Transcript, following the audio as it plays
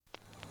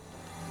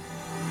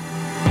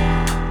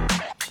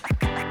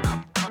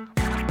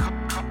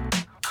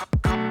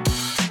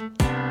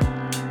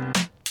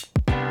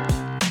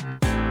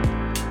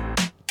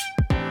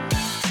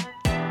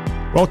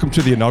Welcome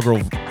to the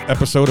inaugural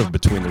episode of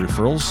Between the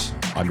Referrals.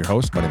 I'm your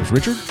host. My name is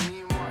Richard.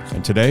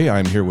 And today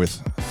I'm here with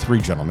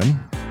three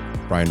gentlemen.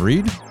 Bryan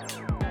Reed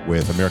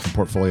with American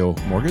Portfolio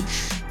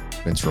Mortgage.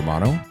 Vince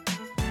Romano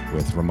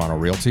with Romano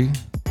Realty,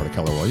 part of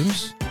Keller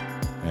Williams.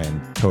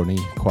 And Tony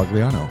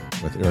Quagliano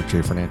with Eric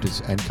J.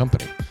 Fernandez and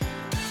Company.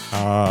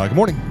 Good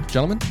morning,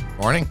 gentlemen.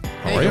 Morning.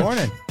 How are you? Good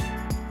morning.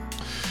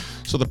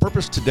 So the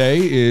purpose today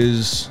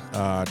is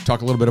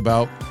talk a little bit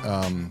about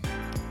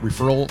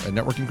referral and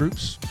networking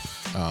groups,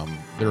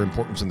 their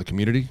importance in the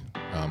community,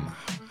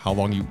 how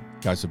long you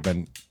guys have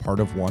been part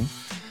of one,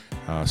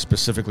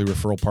 specifically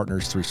Referral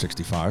Partners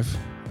 365,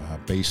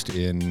 based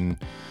in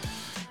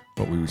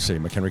what we would say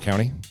McHenry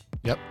County.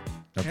 Yep.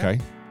 Okay.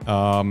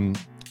 Yep.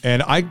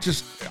 And I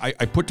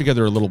put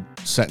together a little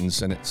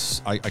sentence, and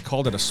I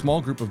called it a small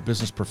group of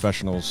business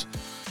professionals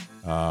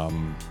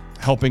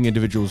helping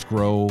individuals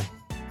grow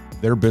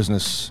their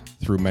business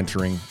through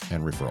mentoring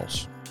and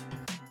referrals.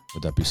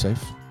 Would that be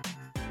safe?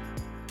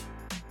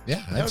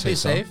 Yeah, That would be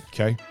safe.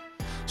 Okay.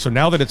 So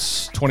now that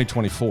it's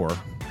 2024,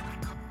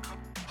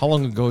 how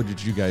long ago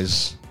did you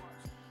guys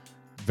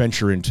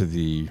venture into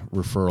the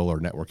referral or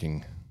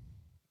networking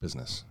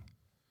business?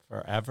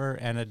 Forever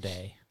and a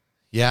day.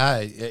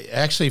 Yeah,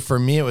 actually, for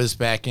me, it was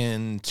back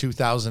in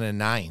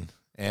 2009,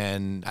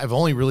 and I've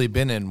only really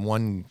been in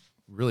one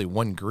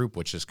group,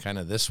 which is kind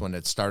of this one.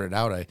 It started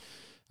out.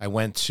 I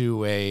went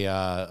to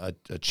a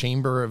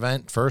chamber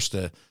event first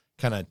to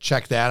kind of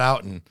check that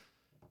out, and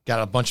got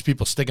a bunch of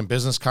people sticking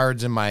business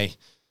cards in my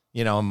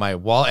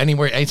wall.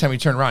 Anytime you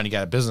turn around, you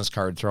got a business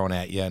card thrown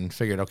at you, and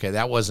figured, okay,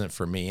 that wasn't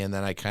for me. And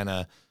then I kind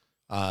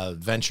of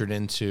ventured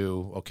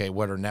into, okay,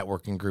 what are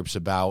networking groups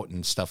about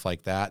and stuff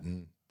like that.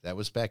 And that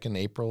was back in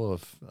April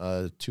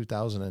of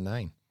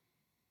 2009.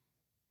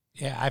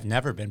 Yeah, I've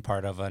never been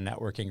part of a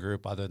networking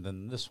group other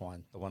than this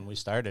one, the one we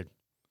started.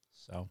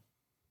 So,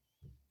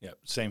 yeah,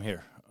 same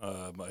here.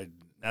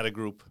 Not a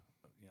group.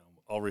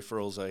 All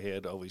referrals I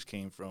had always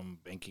came from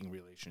banking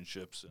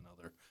relationships and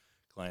other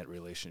client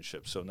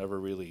relationships. So never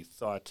really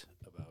thought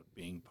about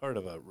being part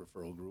of a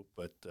referral group,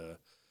 but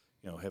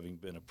having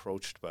been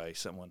approached by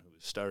someone who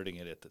was starting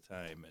it at the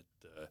time,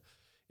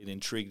 it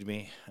intrigued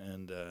me,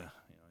 and I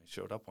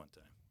showed up one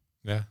time.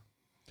 Yeah.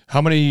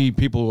 How many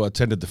people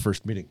attended the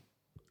first meeting?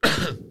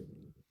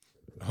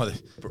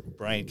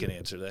 Bryan can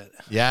answer that.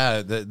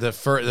 Yeah,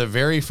 the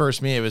very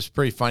first meeting, it was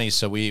pretty funny.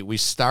 So we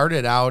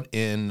started out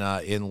in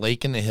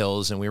Lake in the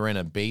Hills, and we were in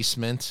a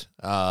basement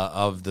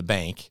of the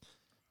bank,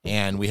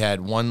 and we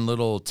had one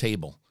little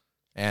table,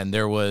 and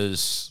there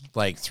was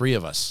like three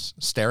of us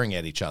staring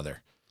at each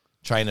other,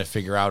 trying to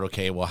figure out,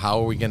 okay, well, how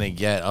are we going to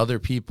get other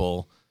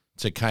people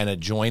to kind of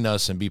join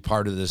us and be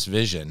part of this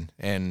vision?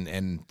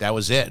 And that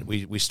was it.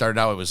 We started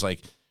out, it was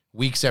like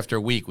weeks after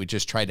week, we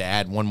just tried to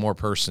add one more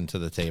person to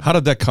the table. How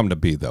did that come to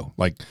be, though?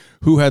 Like,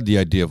 who had the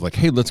idea of like,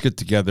 hey, let's get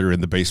together in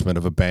the basement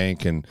of a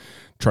bank and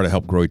try to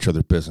help grow each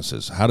other's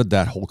businesses? How did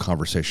that whole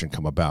conversation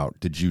come about?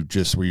 Were you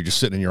just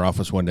sitting in your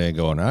office one day and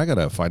going, I got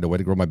to find a way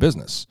to grow my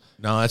business?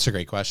 No, that's a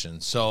great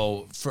question.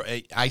 So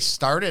I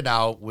started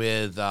out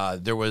with,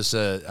 there was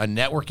a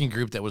networking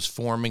group that was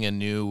forming a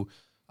new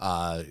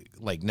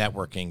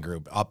networking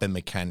group up in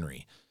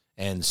McHenry.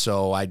 And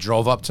so I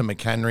drove up to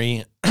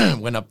McHenry,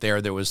 went up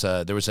there. There was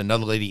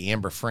another lady,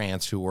 Amber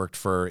France, who worked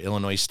for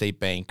Illinois State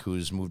Bank,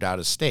 who's moved out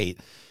of state.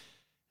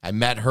 I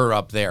met her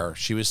up there.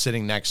 She was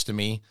sitting next to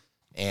me,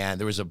 and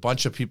there was a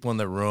bunch of people in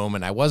the room,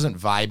 and I wasn't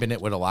vibing it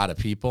with a lot of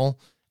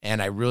people,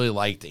 and I really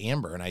liked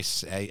Amber. And I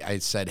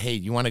said, hey,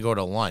 you want to go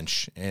to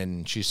lunch?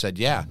 And she said,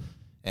 yeah.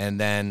 And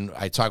then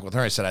I talked with her.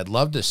 I said, I'd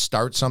love to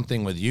start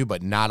something with you,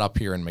 but not up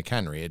here in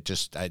McHenry. It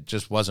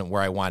just wasn't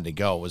where I wanted to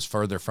go. It was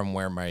further from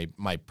where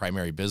my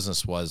primary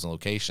business was and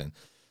location.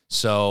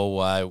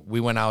 So we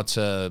went out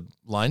to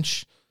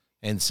lunch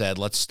and said,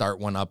 let's start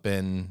one up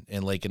in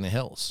Lake in the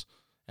Hills.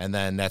 And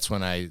then that's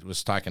when I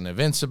was talking to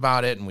Vince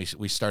about it, and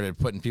we started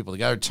putting people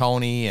together,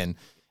 Tony and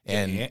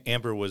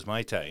Amber was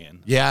my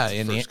tie-in. Yeah,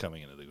 first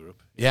coming into the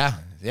group. Yeah,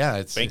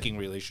 it's banking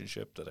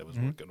relationship that I was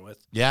working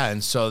with. Yeah,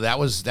 and so that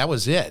was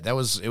it. It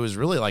was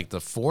really like the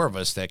four of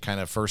us that kind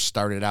of first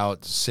started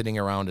out sitting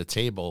around a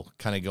table,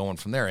 kind of going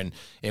from there.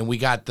 And we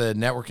got the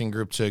networking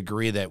group to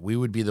agree that we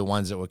would be the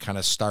ones that would kind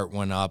of start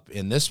one up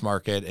in this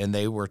market, and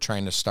they were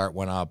trying to start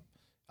one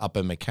up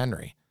in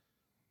McHenry.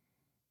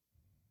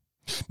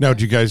 Now,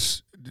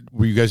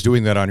 were you guys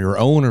doing that on your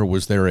own, or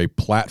was there a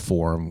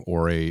platform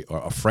or a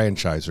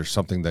franchise or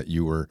something that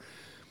you were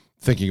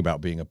thinking about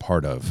being a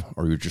part of,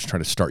 or you were just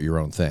trying to start your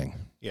own thing?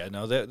 Yeah,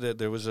 no,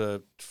 there was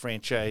a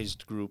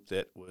franchised group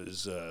that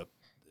was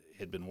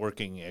had been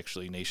working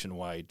actually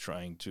nationwide,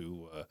 trying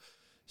to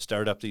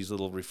start up these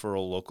little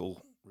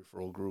local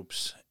referral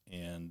groups,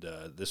 and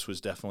this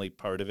was definitely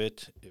part of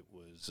it. It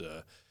was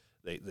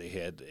they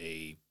had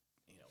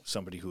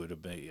somebody who would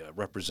have been a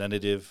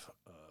representative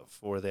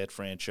for that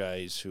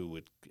franchise, who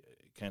would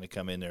kind of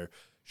come in there,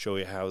 show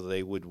you how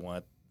they would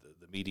want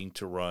the meeting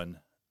to run,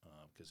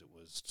 because it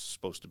was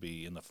supposed to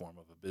be in the form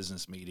of a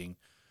business meeting,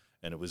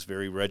 and it was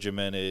very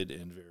regimented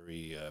and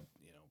very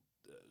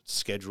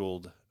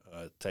scheduled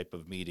type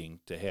of meeting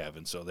to have.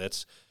 And so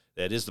that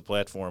is the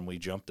platform we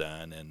jumped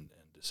on and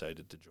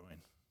decided to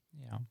join.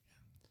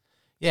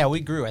 Yeah,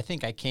 we grew. I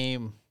think I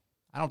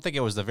don't think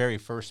it was the very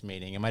first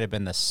meeting. It might have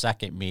been the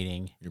second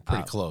meeting. You're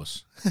pretty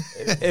close.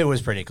 It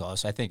was pretty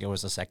close. I think it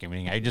was the second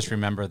meeting. I just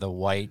remember the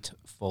white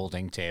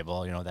folding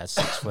table, that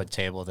 6-foot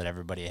table that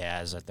everybody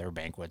has at their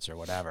banquets or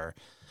whatever.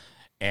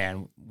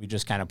 And we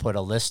just kind of put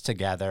a list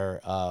together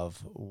of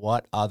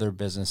what other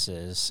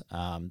businesses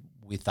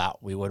we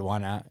thought we would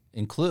want to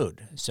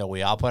include. So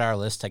we all put our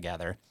list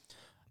together,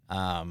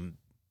 and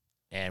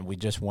we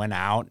just went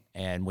out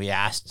and we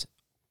asked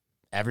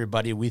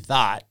everybody we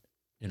thought,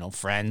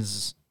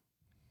 friends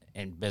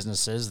and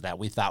businesses that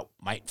we thought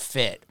might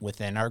fit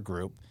within our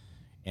group.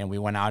 And we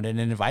went out and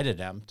invited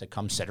them to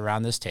come sit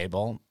around this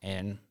table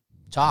and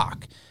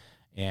talk.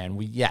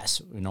 And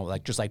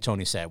just like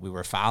Tony said, we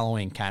were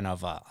following kind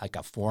of a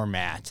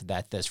format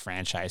that this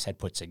franchise had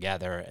put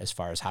together as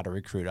far as how to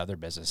recruit other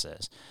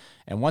businesses.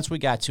 And once we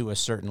got to a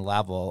certain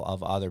level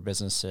of other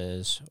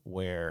businesses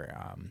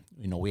where,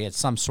 we had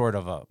some sort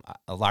of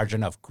a large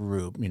enough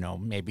group,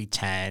 maybe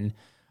 10,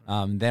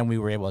 then we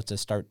were able to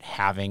start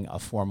having a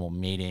formal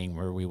meeting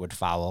where we would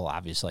follow,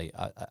 obviously,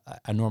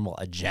 a normal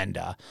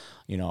agenda,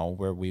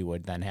 where we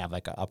would then have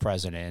like a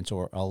president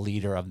or a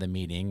leader of the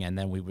meeting. And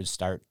then we would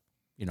start,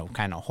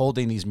 kind of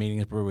holding these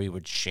meetings where we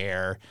would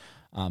share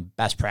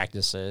best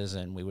practices,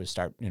 and we would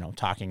start,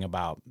 talking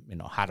about,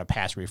 how to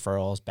pass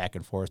referrals back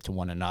and forth to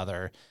one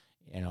another,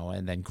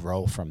 and then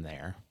grow from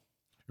there.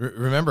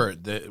 Remember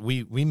that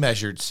we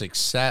measured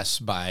success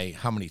by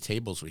how many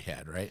tables we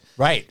had, right?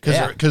 Right.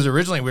 Because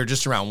originally we were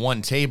just around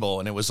one table,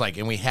 and it was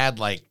and we had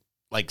like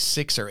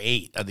 6 or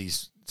 8 of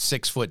these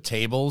 6-foot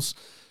tables.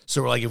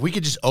 So we're like, if we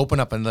could just open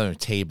up another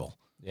table.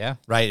 Yeah.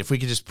 Right. If we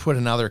could just put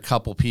another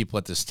couple people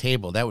at this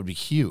table, that would be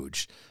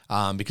huge.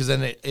 Because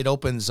then it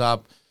opens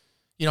up,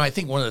 I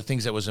think one of the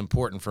things that was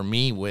important for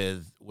me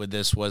with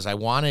this was I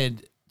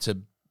wanted to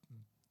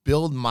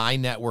build my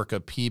network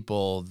of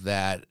people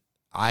that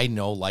I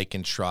know, like,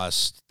 and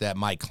trust that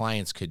my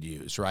clients could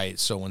use, right?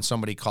 So when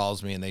somebody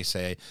calls me and they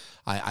say,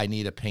 I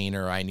need a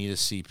painter, I need a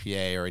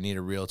CPA, or I need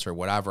a realtor,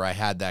 whatever, I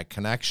had that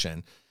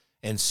connection.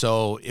 And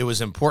so it was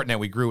important that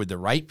we grew with the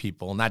right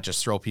people, not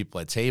just throw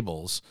people at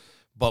tables,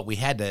 but we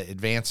had to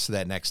advance to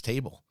that next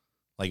table.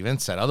 Like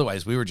Vince said,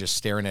 otherwise we were just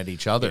staring at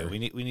each other.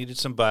 Yeah, we needed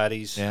some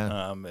bodies.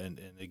 Yeah. And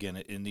again,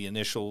 in the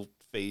initial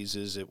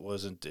phases, it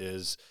wasn't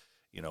as,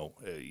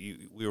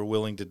 we were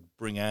willing to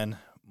bring on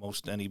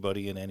most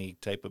anybody in any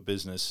type of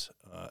business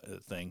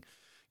thing.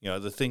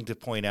 The thing to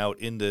point out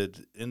in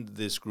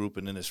this group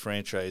and in this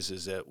franchise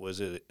is that was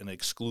an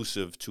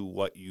exclusive to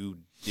what you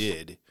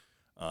did.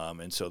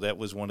 And so that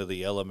was one of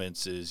the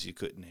elements is you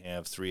couldn't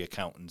have 3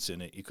 accountants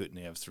in it. You couldn't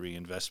have 3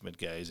 investment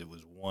guys. It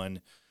was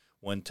one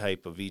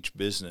type of each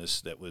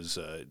business that was,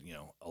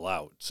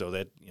 allowed. So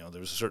that, there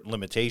was a certain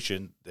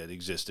limitation that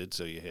existed.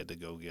 So you had to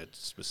go get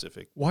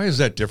specific. Why is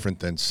that different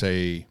than,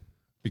 say,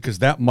 because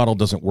that model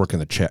doesn't work in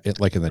the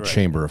Right.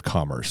 Chamber of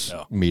Commerce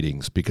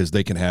meetings, because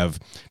they can have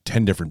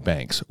 10 different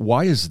banks.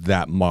 Why is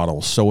that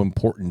model so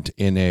important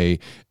and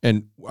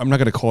I'm not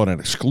going to call it an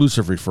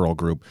exclusive referral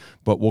group,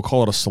 but we'll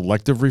call it a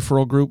selective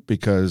referral group,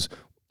 because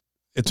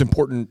it's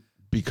important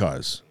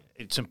because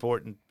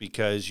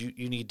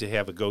you need to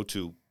have a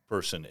go-to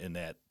person in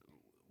that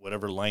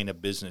whatever line of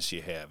business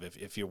you have.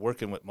 If you're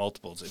working with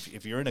multiples,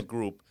 if you're in a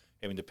group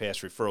having to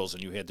pass referrals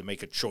and you had to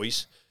make a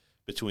choice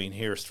between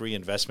here's 3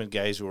 investment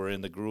guys who are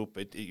in the group,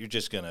 you're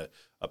just going to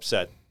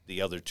upset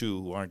the other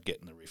 2 who aren't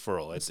getting the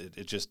referral.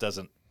 It just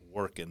doesn't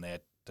work in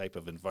that type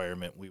of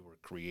environment we were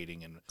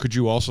creating. And could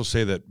you also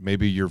say that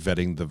maybe you're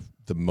vetting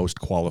the most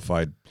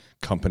qualified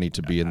company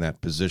to be in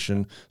that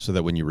position, so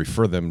that when you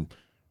refer them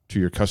to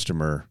your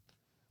customer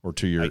or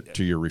to your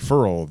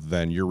referral,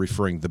 then you're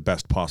referring the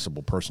best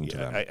possible person to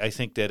them? I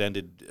think that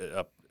ended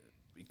up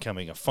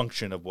becoming a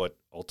function of what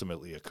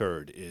ultimately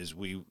occurred is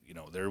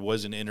there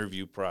was an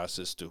interview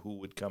process to who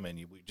would come in.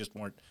 We just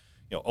weren't,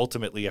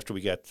 ultimately after we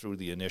got through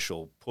the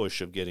initial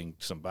push of getting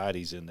some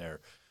bodies in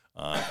there,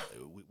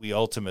 we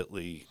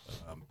ultimately,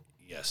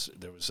 yes,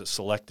 there was a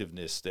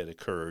selectiveness that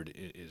occurred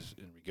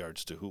in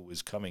regards to who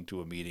was coming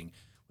to a meeting.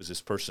 Was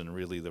this person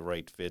really the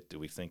right fit? Do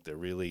we think they're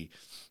really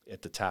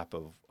at the top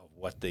of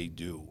what they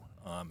do?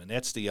 And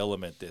that's the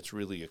element that's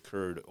really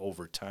occurred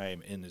over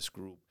time in this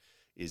group.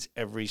 Is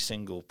every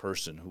single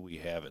person who we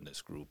have in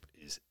this group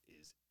is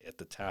at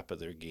the top of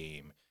their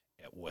game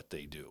at what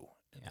they do.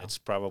 And that's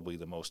probably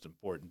the most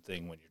important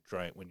thing when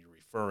you're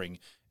referring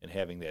and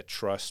having that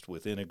trust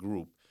within a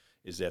group,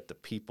 is that the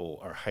people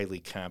are highly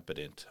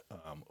competent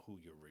who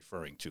you're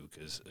referring to.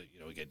 Because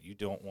again, you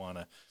don't want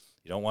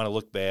to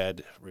look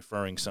bad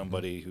referring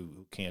somebody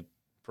who can't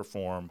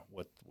perform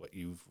what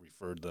you've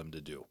referred them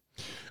to do.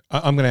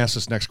 I'm going to ask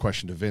this next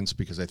question to Vince,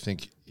 because I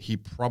think he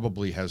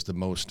probably has the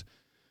most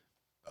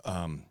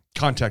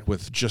contact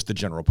with just the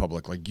general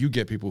public. Like, you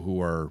get people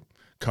who are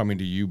coming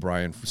to you,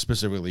 Bryan,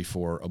 specifically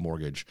for a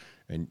mortgage,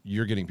 and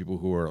you're getting people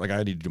who are like,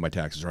 I need to do my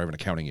taxes, or I have an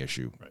accounting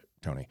issue, right,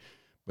 Tony.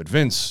 But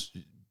Vince,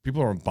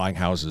 people are buying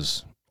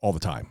houses all the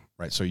time,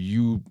 right? So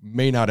you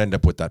may not end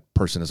up with that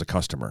person as a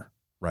customer,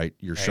 right?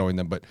 You're showing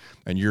them,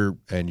 and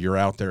you're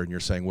out there and you're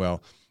saying,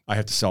 well, I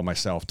have to sell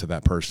myself to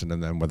that person,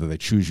 and then whether they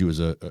choose you as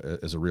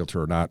a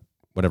realtor or not,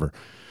 whatever.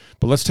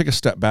 But let's take a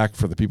step back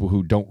for the people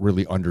who don't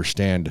really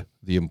understand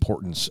the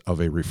importance of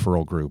a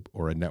referral group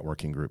or a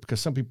networking group,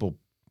 because some people,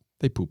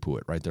 they poo-poo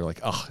it, right? They're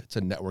like, oh, it's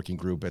a networking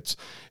group. It's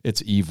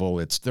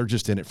evil. They're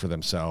just in it for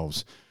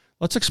themselves.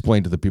 Let's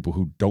explain to the people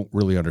who don't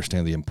really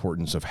understand the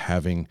importance of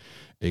having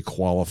a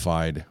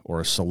qualified or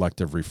a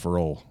selective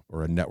referral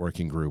or a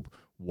networking group,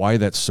 why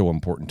that's so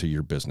important to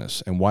your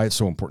business and why it's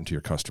so important to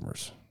your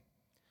customers.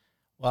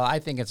 Well, I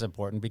think it's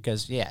important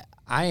because,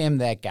 I am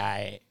that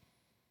guy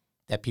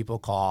that people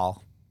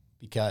call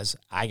because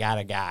I got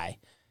a guy.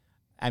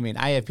 I mean,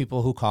 I have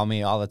people who call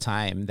me all the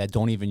time that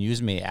don't even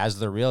use me as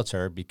their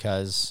realtor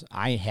because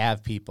I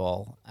have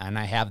people and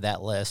I have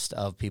that list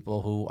of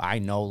people who I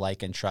know,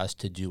 like, and trust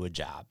to do a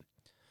job.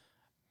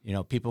 You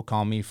know, people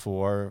call me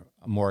for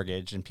a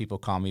mortgage and people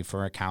call me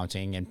for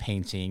accounting and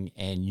painting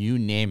and you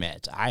name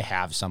it. I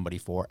have somebody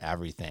for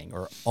everything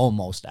or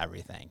almost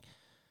everything.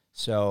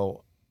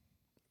 So,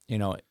 you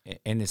know,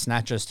 and it's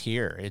not just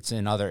here. It's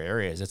in other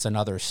areas. It's in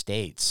other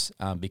states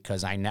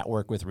because I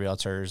network with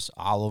realtors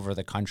all over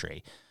the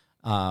country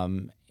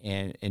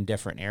in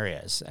different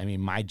areas. I mean,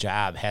 my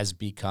job has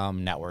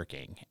become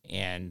networking,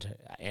 and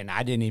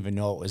I didn't even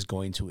know it was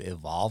going to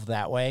evolve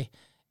that way.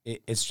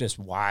 It's just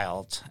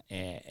wild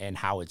and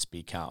how it's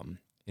become.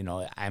 You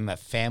know, I'm a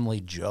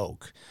family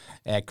joke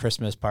at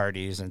Christmas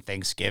parties and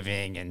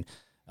Thanksgiving and,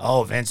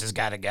 oh, Vince has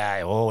got a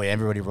guy. Oh,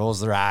 everybody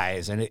rolls their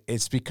eyes. And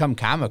it's become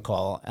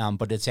comical,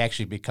 but it's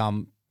actually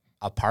become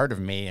a part of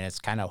me, and it's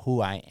kind of who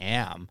I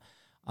am.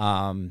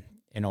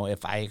 You know,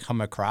 if I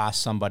come across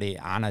somebody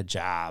on a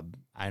job,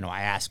 I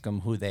ask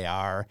them who they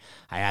are.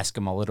 I ask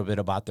them a little bit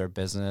about their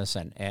business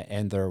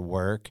and their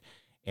work.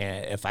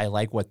 And if I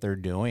like what they're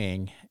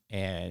doing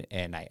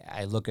and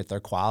I look at their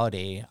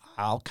quality,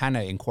 I'll kind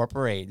of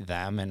incorporate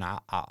them, and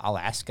I'll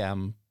ask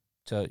them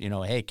to, you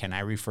know, hey, can I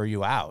refer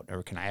you out,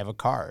 or can I have a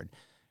card?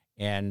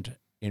 And,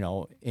 you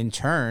know, in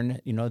turn,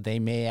 you know, they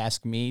may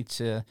ask me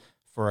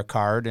for a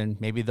card, and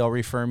maybe they'll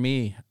refer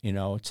me, you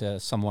know, to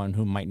someone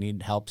who might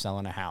need help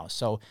selling a house.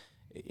 So,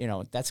 you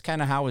know, that's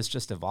kind of how it's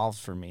just evolved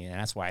for me, and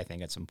that's why I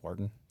think it's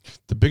important.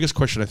 The biggest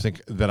question I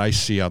think that I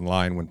see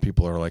online when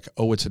people are like,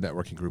 oh, it's a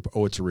networking group,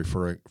 oh, it's a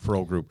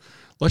referral group,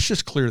 let's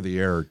just clear the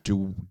air.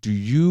 Do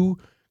you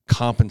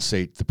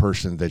compensate the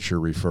person that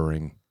you're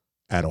referring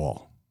at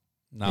all?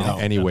 No.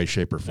 In any way,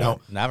 shape, or form?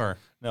 No, never.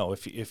 No,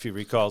 if you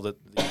recall that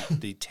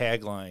the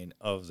tagline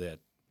of that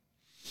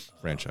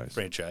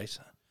franchise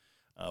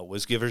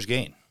was "Givers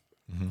Gain,"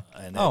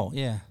 and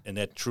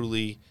that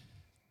truly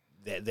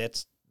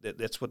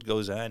that's what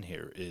goes on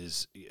here.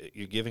 Is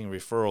you're giving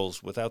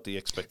referrals without the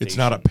expectation. It's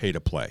not a pay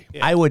to play.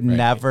 Yeah, I would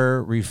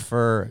never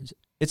refer.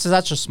 It's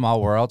such a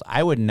small world.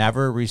 I would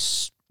never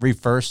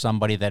refer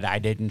somebody that I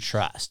didn't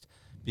trust,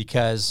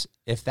 because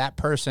if that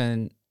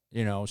person,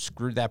 you know,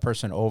 screwed that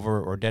person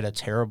over or did a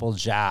terrible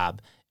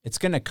job, it's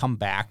going to come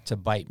back to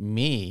bite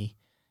me,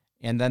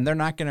 and then they're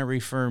not going to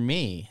refer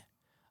me.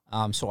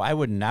 So I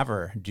would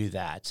never do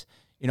that.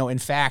 You know, in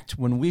fact,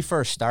 when we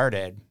first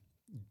started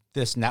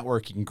this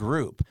networking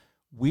group,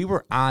 we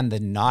were on the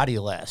naughty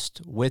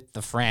list with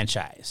the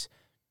franchise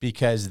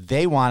because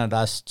they wanted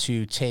us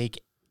to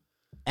take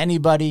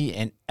anybody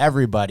and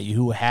everybody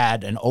who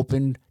had an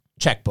open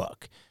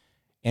checkbook,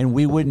 and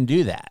we wouldn't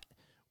do that.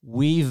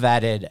 We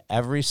vetted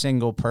every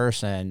single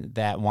person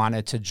that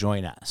wanted to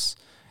join us.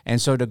 And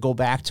so to go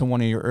back to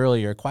one of your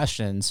earlier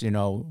questions, you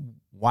know,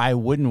 why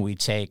wouldn't we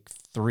take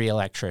 3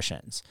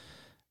 electricians?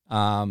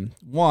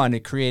 One,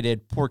 it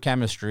created poor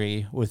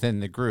chemistry within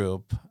the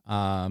group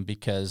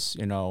because,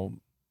 you know,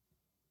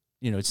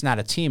 it's not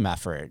a team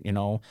effort, you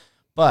know.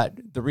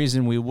 But the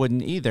reason we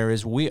wouldn't either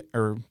is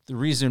the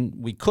reason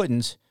we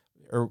couldn't,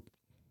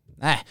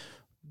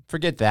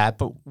 forget that.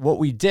 But what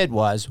we did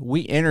was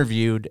we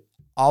interviewed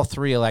all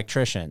 3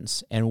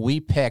 electricians, and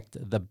we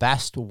picked the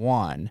best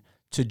one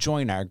to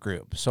join our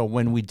group. So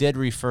when we did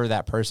refer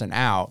that person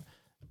out,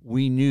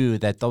 we knew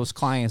that those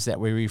clients that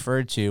we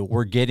referred to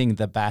were getting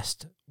the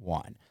best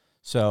one.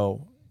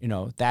 So, you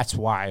know, that's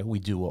why we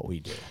do what we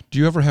do. Do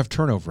you ever have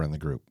turnover in the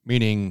group?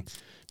 Meaning,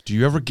 do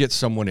you ever get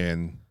someone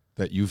in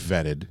that you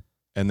vetted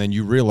and then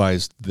you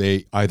realize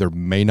they either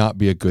may not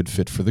be a good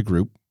fit for the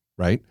group,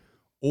 right?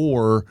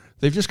 Or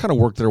they've just kind of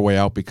worked their way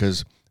out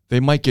because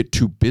they might get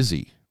too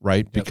busy,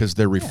 right? Yep. Because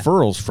their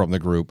referrals from the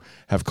group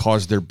have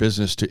caused their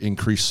business to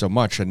increase so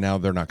much, and now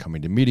they're not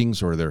coming to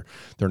meetings, or they're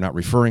not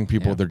referring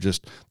people. Yeah.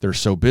 They're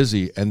so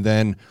busy. And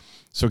then,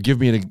 so give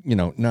me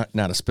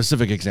not a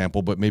specific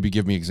example, but maybe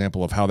give me an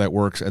example of how that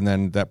works. And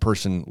then that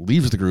person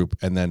leaves the group,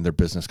 and then their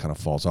business kind of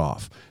falls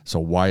off. So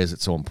why is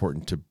it so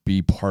important to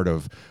be part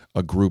of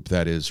a group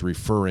that is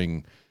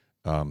referring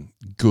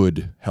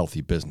good,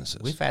 healthy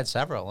businesses? We've had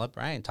several. Let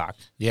Bryan talk.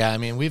 Yeah, I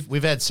mean,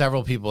 we've had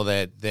several people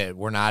that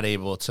were not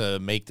able to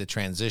make the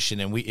transition,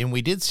 and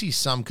we did see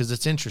some, because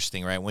it's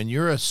interesting, right? When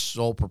you're a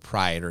sole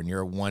proprietor and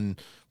you're a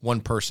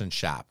one person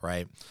shop,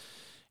 right?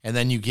 And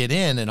then you get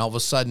in, and all of a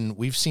sudden,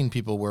 we've seen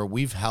people where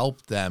we've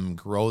helped them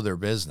grow their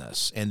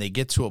business, and they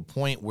get to a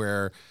point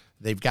where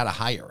they've got to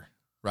hire,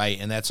 right?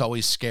 And that's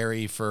always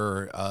scary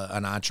for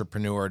an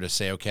entrepreneur to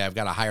say, okay, I've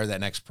got to hire that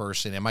next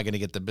person. Am I going to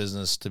get the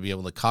business to be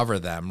able to cover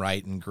them,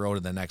 right, and grow to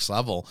the next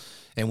level?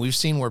 And we've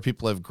seen where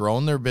people have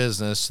grown their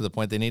business to the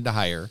point they need to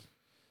hire.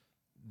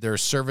 Their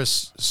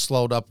service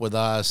slowed up with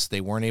us.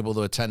 They weren't able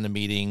to attend the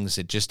meetings.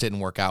 It just didn't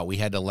work out. We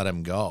had to let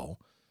them go.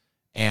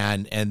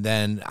 And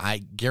then I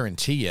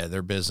guarantee you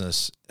their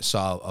business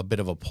saw a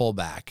bit of a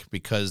pullback,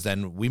 because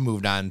then we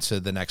moved on to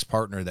the next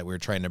partner that we were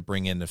trying to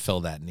bring in to fill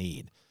that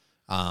need.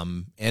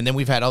 And then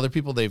we've had other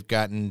people, they've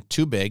gotten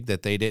too big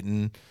that they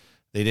didn't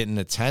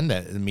attend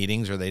the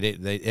meetings, or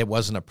it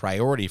wasn't a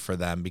priority for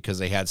them because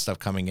they had stuff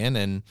coming in,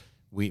 and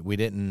we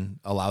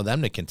didn't allow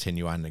them to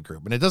continue on the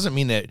group. And it doesn't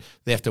mean that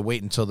they have to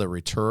wait until the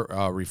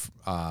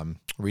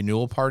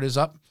renewal part is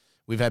up.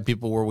 We've had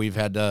people where we've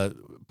had to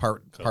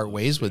part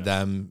ways with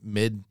them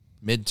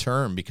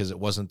mid-term because it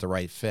wasn't the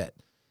right fit.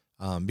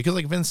 Because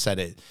like Vince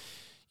said,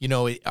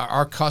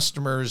 our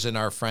customers and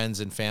our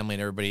friends and family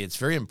and everybody, it's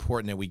very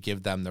important that we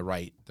give them the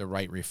right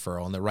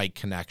referral and the right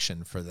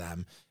connection for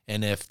them.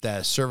 And if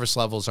the service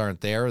levels aren't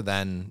there,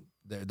 then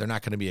they're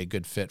not going to be a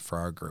good fit for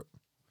our group.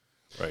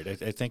 Right.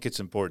 I think it's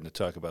important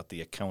to talk about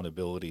the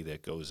accountability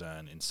that goes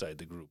on inside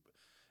the group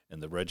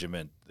and the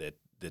regiment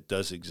that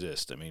does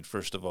exist. I mean,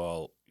 first of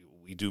all,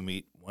 we do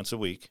meet once a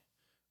week.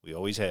 We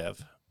always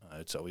have.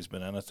 It's always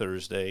been on a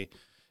Thursday.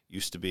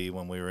 Used to be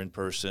when we were in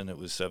person, it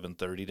was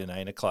 7:30 to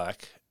 9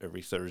 o'clock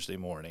every Thursday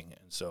morning.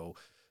 And so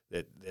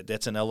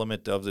that's an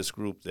element of this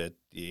group that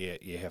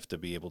you have to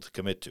be able to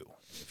commit to.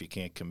 If you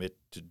can't commit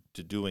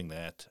to doing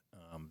that,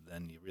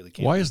 then you really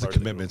can't. Why is the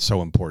commitment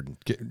so important?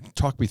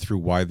 Talk me through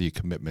why the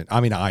commitment. I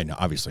mean, I know,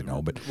 obviously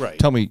know, but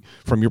Tell me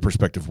from your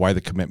perspective why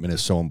the commitment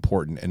is so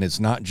important. And it's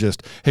not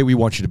just, hey, we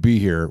want you to be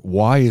here.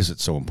 Why is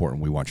it so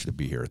important we want you to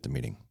be here at the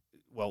meeting?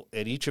 Well,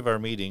 at each of our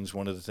meetings,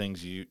 one of the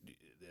things that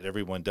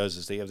everyone does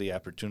is they have the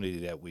opportunity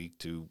that week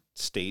to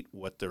state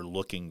what they're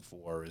looking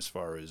for as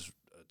far as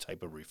a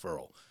type of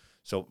referral.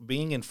 So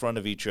being in front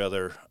of each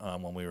other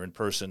when we were in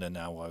person, and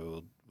now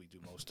we do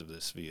most of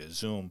this via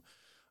Zoom,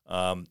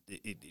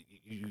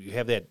 you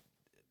have that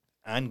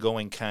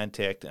ongoing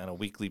contact on a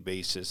weekly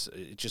basis.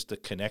 It's just the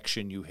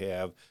connection you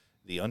have,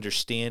 the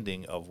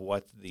understanding of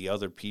what the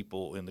other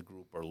people in the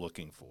group are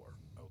looking for,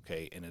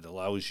 okay? And it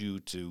allows you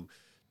to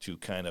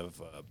kind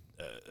of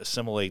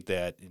assimilate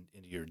that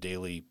into your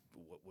daily,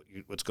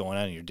 what's going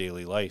on in your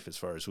daily life as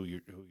far as who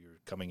you're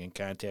coming in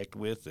contact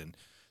with, and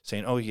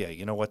saying, oh yeah,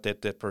 you know what,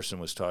 that person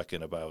was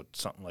talking about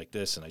something like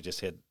this, and I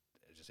just had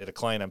a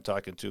client I'm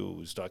talking to who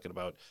was talking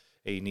about,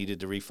 hey, he needed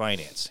to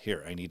refinance.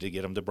 Here, I need to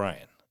get him to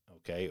Bryan,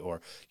 okay?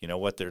 Or you know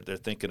what, they're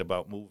thinking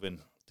about moving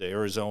to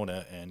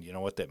Arizona, and you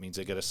know what, that means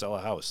they got to sell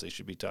a house. They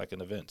should be talking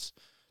to Vince,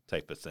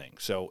 type of thing.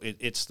 So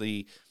it's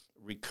the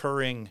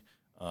recurring,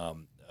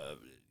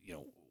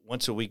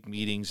 once a week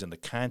meetings and the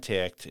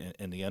contact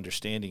and the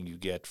understanding you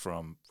get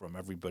from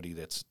everybody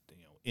that's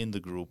in the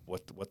group,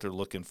 what they're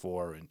looking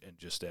for, and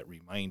just that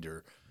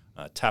reminder,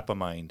 top of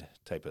mind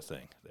type of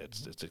thing.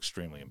 That's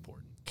extremely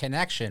important.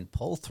 Connection,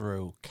 pull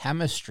through,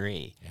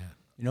 chemistry.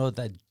 Yeah.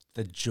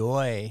 The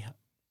joy,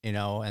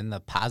 and the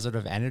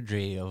positive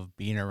energy of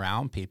being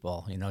around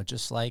people.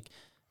 Just like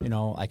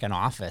like an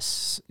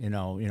office.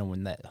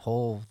 When the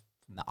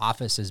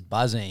office is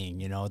buzzing.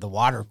 The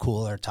water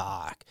cooler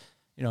talk.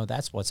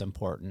 That's what's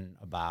important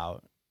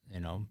about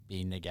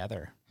being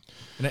together.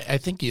 And I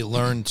think you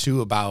learn too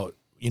about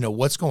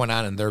what's going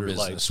on in their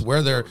business, life,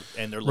 where they're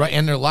and their life. Right,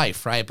 and their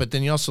life, right? But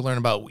then you also learn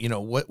about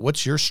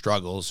what's your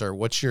struggles, or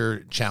what's your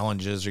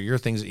challenges, or your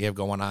things that you have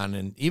going on.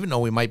 And even though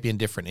we might be in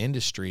different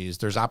industries,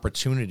 there's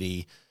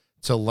opportunity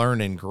to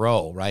learn and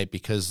grow, right?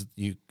 Because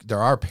there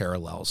are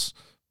parallels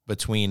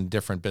between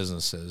different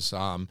businesses.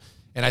 And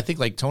I think,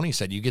 like Tony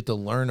said, you get to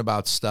learn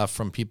about stuff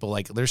from people.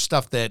 Like there's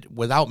stuff that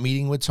without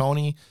meeting with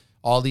Tony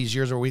all these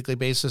years on a weekly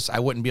basis, I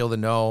wouldn't be able to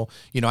know.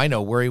 I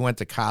know where he went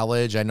to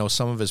college. I know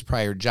some of his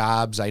prior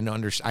jobs. I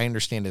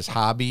understand his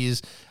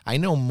hobbies. I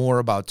know more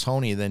about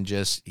Tony than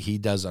just he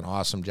does an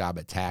awesome job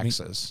at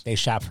taxes. They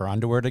shop for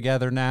underwear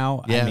together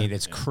now. Yeah.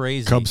 It's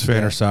crazy. Cubs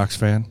fan or Sox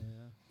fan?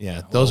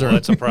 Yeah,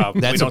 that's a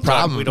problem. That's a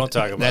problem. We don't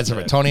talk about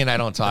that. Tony and I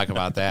don't talk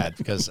about that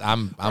because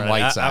I'm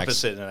White Sox.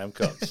 Opposite, and I'm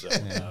Cubs.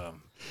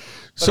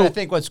 So, but I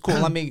think what's cool.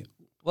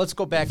 Let's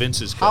go back.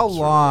 Vince's How Cubs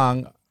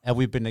long have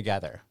we been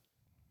together?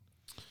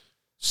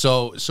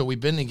 So we've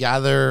been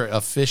together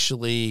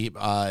officially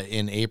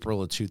in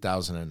April of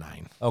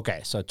 2009. Okay,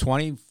 so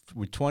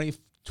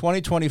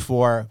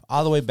 2024,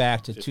 all the way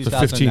back to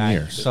 2009. 15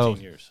 years. So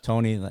 15 years.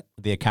 Tony,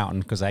 the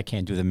accountant, because I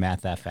can't do the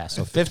math that fast.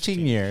 So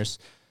 15 years.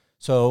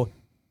 So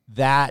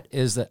that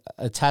is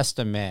a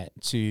testament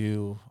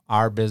to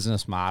our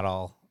business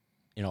model,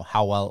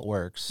 how well it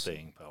works.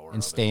 Staying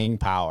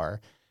power.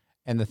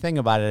 And the thing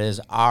about it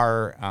is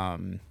our,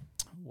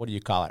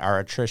 our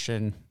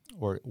attrition,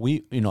 or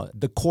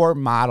the core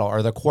model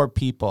or the core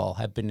people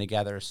have been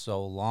together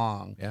so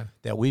long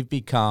that we've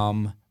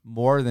become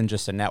more than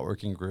just a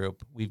networking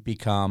group. We've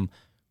become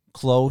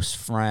close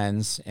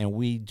friends, and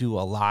we do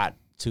a lot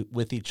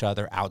with each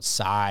other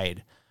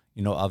outside,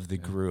 of the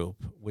group,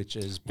 which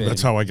has been.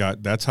 That's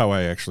how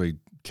I actually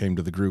came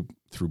to the group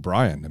through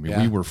Bryan. I mean,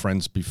 we were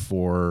friends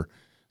before,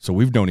 so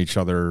we've known each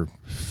other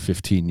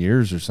 15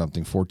 years or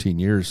something, 14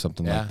 years,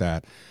 something like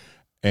that.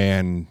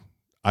 And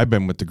I've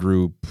been with the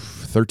group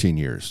 13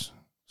 years.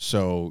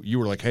 So you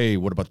were like, hey,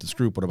 what about this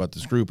group? What about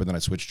this group? And then I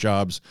switched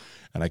jobs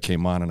and I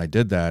came on and I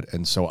did that.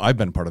 And so I've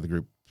been part of the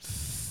group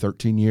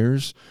 13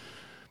 years.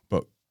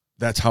 But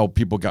that's how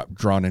people got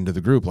drawn into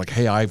the group. Like,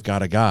 hey, I've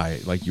got a guy,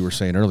 like you were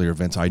saying earlier,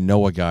 Vince, I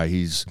know a guy.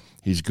 He's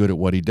good at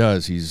what he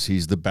does.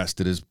 He's the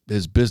best at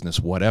his business,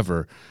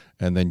 whatever.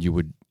 And then you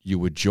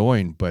would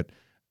join. But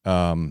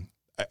I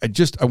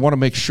want to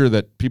make sure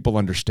that people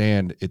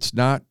understand it's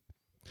not.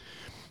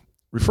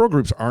 Referral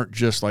groups aren't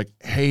just like,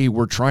 hey,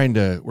 we're trying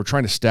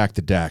to stack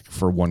the deck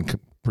for one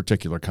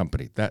particular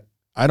company. That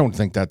I don't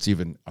think that's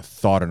even a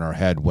thought in our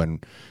head when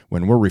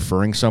we're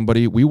referring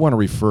somebody. We want to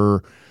refer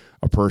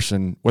a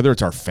person, whether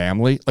it's our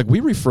family, like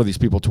we refer these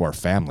people to our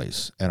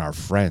families and our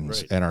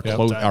friends and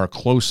our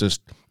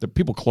closest, the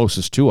people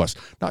closest to us,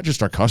 not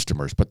just our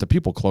customers, but the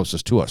people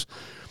closest to us.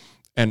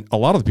 And a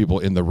lot of the people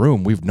in the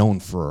room we've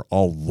known for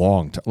a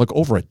long time, like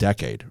over a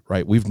decade,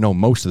 right? We've known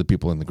most of the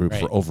people in the group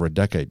for over a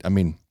decade. I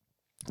mean,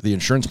 the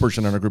insurance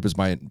person in our group has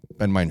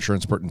been my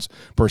insurance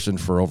person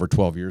for over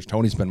 12 years.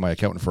 Tony's been my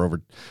accountant for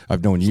over.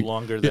 I've known you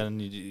longer than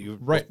you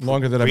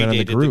longer than I've been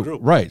in the group.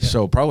 Right. Yeah.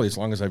 So probably as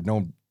long as I've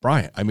known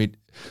Bryan. I mean,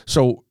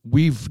 so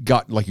we've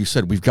got, like you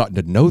said, we've gotten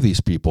to know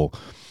these people.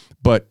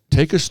 But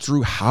take us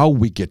through how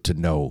we get to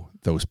know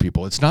those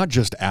people. It's not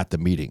just at the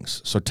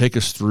meetings. So take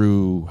us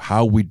through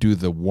how we do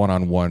the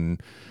one-on-one.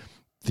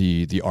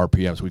 The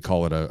RPMs, we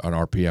call it an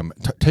RPM.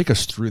 Take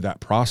us through that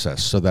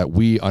process so that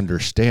we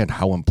understand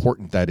how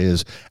important that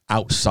is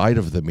outside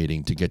of the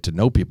meeting to get to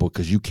know people,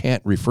 because you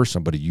can't refer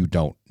somebody you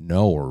don't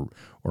know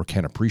or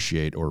can't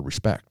appreciate or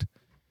respect.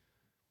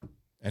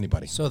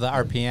 Anybody. So the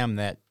RPM,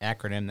 that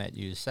acronym that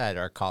you said,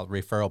 are called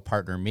Referral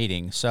Partner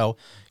Meetings. So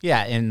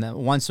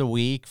once a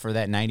week for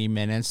that 90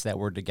 minutes that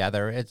we're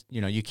together, it's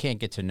you can't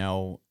get to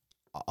know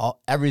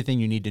everything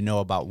you need to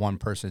know about one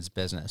person's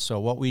business. So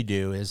what we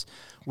do is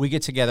we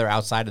get together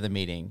outside of the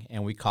meeting,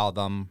 and we call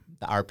them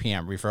the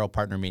RPM, Referral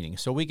Partner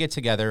Meetings. So we get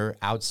together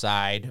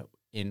outside,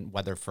 in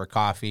whether for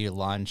coffee,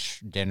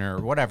 lunch, dinner,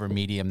 whatever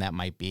medium that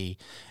might be,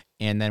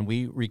 and then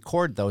we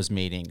record those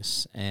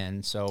meetings.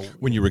 And so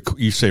when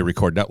you say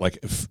record, not like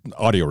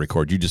audio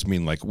record, you just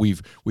mean like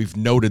we've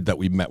noted that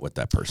we met with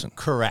that person.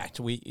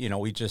 Correct. We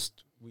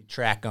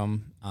track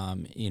them,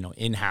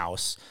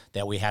 in-house,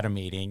 that we had a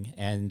meeting.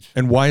 And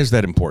why is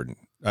that important?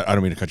 I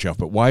don't mean to cut you off,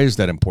 but why is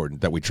that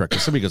important that we track?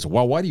 Because somebody goes,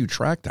 well, why do you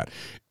track that?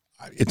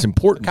 It's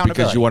important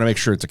because you want to make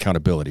sure it's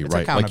accountability,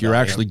 right? Like you're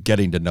actually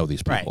getting to know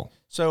these people.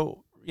 Right.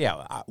 So,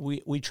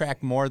 we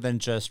track more than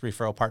just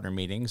referral partner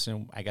meetings.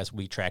 And I guess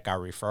we track our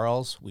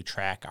referrals, we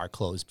track our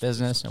closed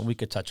business, and we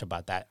could touch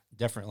about that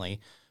differently.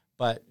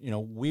 But,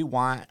 we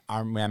want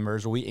our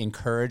members, we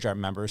encourage our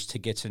members to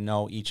get to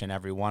know each and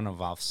every one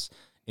of us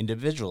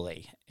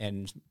individually,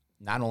 and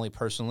not only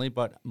personally,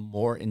 but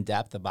more in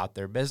depth about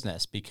their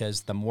business,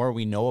 because the more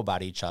we know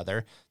about each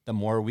other, the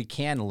more we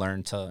can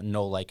learn to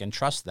know, like, and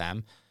trust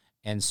them.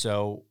 And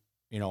so,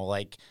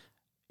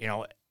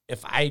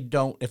 if I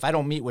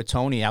don't meet with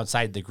Tony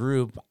outside the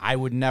group, I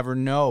would never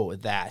know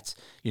that,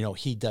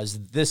 he does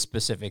this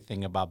specific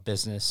thing about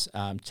business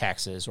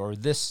taxes, or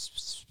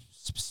this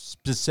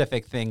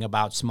specific thing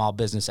about small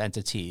business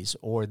entities,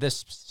 or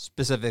this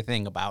specific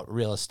thing about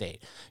real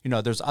estate.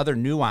 There's other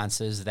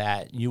nuances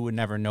that you would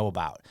never know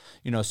about.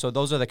 So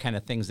those are the kind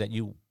of things that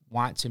you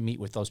want to meet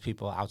with those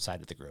people outside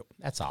of the group.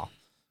 That's all.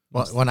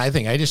 Well, when I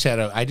just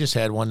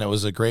had one that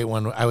was a great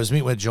one. I was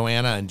meeting with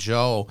Joanna and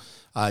Joe.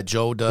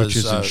 Joe does, which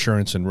is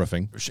insurance and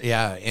roofing.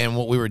 Yeah, and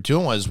what we were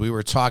doing was we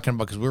were talking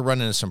about, because we were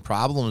running into some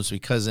problems,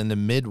 because in the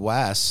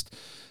Midwest,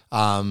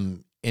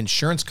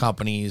 insurance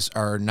companies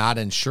are not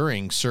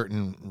insuring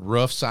certain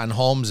roofs on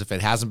homes if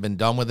it hasn't been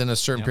done within a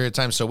certain period of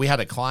time. So we had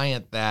a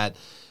client that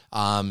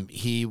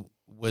he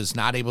was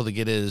not able to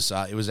get his,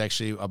 it was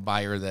actually a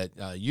buyer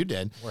that you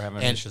did. We're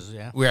having issues,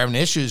 We were having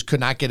issues, could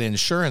not get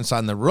insurance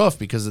on the roof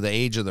because of the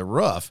age of the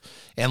roof.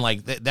 And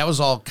like that was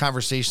all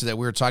conversations that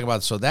we were talking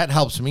about. So that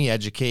helps me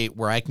educate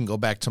where I can go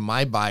back to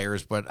my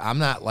buyers, but I'm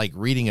not like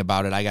reading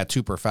about it. I got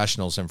two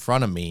professionals in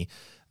front of me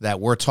that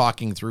we're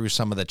talking through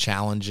some of the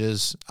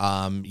challenges,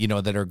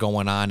 that are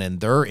going on in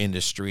their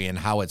industry and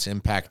how it's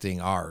impacting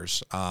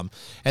ours. And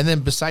then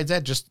besides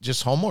that, just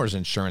homeowners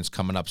insurance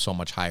coming up so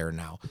much higher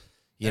now,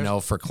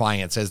 for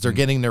clients as they're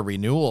getting their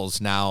renewals.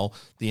 Now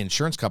the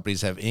insurance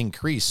companies have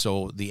increased.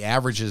 So the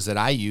averages that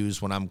I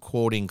use when I'm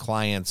quoting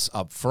clients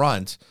up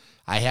front,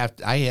 I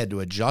had to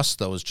adjust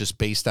those just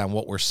based on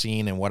what we're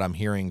seeing and what I'm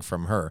hearing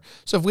from her.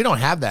 So if we don't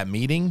have that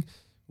meeting,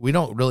 we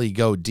don't really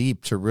go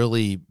deep to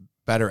really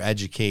better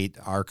educate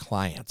our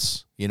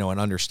clients, and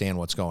understand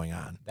what's going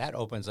on. That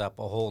opens up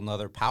a whole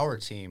nother power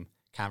team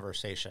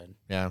conversation.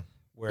 Yeah.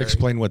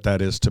 Explain what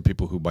that is to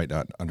people who might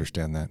not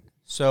understand that.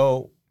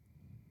 So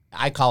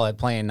I call it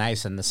playing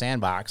nice in the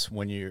sandbox.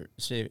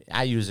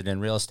 I use it in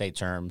real estate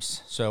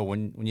terms. So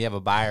when you have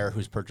a buyer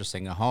who's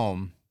purchasing a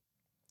home,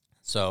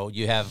 so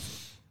you have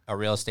a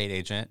real estate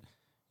agent,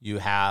 you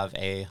have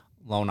a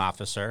loan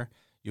officer,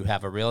 you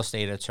have a real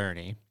estate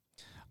attorney,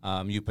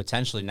 you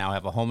potentially now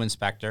have a home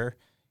inspector,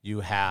 you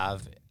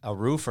have a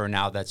roofer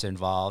now that's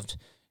involved,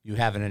 you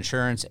have an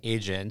insurance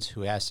agent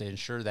who has to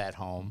insure that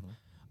home,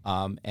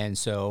 and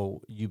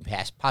so you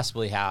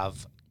possibly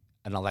have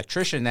an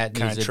electrician that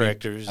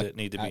contractors that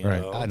need to be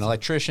involved, an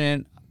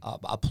electrician,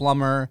 a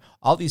plumber,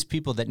 all these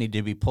people that need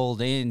to be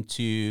pulled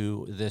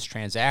into this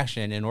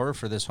transaction in order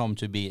for this home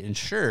to be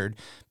insured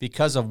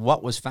because of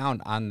what was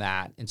found on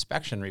that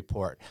inspection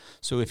report.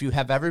 So if you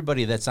have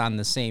everybody that's on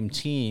the same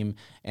team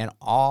and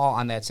all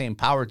on that same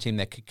power team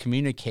that could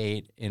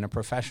communicate in a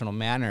professional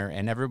manner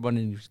and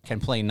everybody can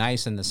play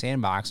nice in the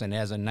sandbox and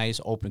has a nice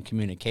open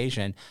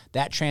communication,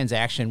 that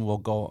transaction will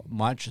go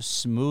much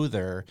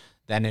smoother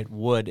than it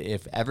would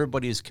if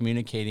everybody is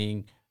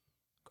communicating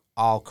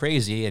all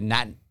crazy and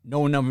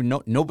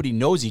nobody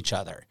knows each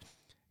other.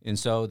 And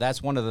so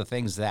that's one of the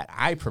things that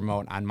I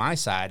promote on my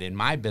side in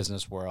my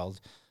business world,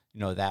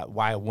 that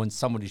why when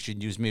somebody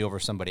should use me over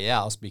somebody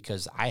else,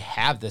 because I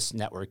have this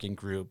networking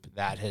group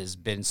that has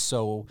been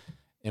so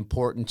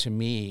important to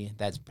me,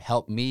 that's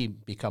helped me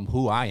become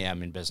who I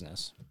am in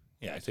business.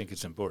 Yeah, I think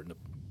it's important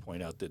to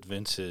point out that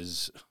Vince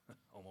has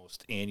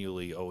almost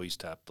annually always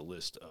topped the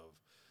list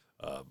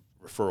of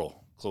referral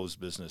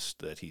closed business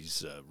that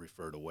he's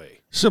referred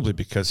away. Simply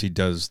because he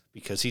has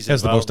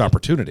the most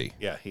opportunity.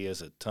 Yeah, he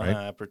has a ton of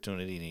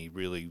opportunity, and he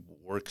really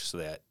works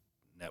that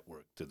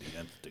network to the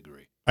nth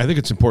degree. I think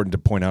it's important to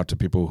point out to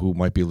people who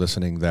might be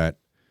listening that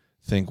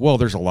think, well,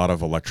 there's a lot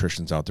of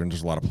electricians out there, and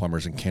there's a lot of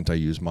plumbers, and can't I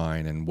use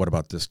mine? And what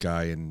about this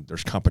guy? And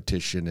there's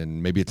competition,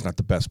 and maybe it's not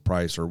the best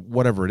price or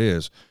whatever it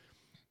is.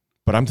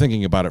 But I'm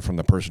thinking about it from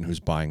the person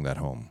who's buying that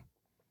home.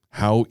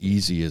 How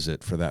easy is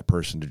it for that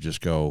person to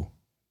just go,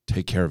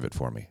 take care of it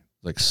for me?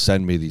 Like,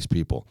 send me these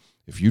people.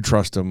 If you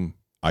trust them,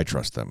 I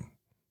trust them,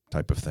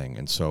 type of thing.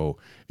 And so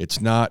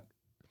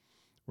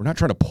we're not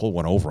trying to pull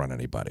one over on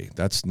anybody.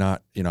 That's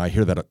not, I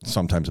hear that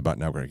sometimes about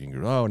networking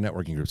groups. Oh,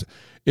 networking groups.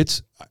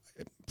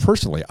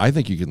 Personally, I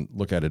think you can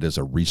look at it as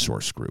a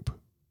resource group,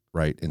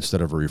 right?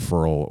 Instead of a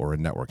referral or a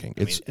networking.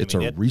 It's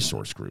a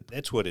resource group.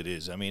 That's what it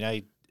is. I mean,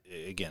 I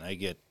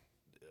get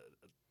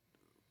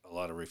a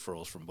lot of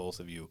referrals from both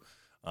of you,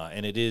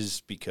 and it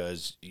is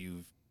because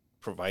you've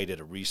provided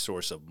a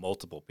resource of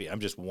multiple people. I'm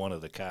just one of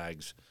the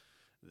cogs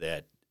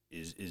that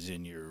is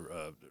in your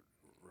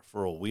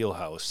referral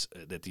wheelhouse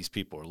that these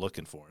people are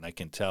looking for. And I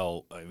can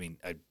tell,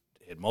 I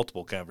had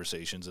multiple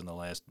conversations in the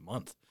last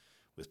month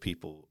with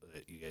people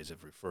that you guys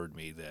have referred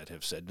me that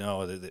have said,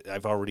 no,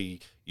 I've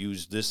already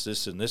used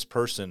this, and this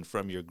person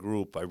from your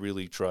group. I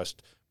really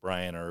trust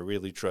Bryan, or I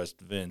really trust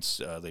Vince.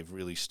 They've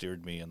really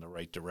steered me in the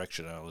right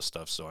direction and all this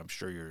stuff. So I'm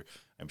sure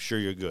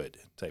you're good,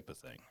 type of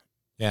thing.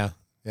 Yeah.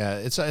 Yeah,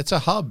 it's a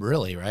hub,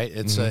 really, right?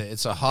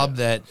 It's a hub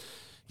that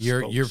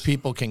your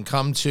people can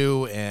come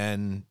to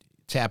and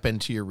tap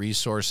into your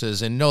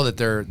resources and know that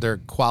they're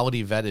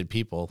quality vetted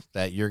people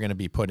that you're going to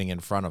be putting in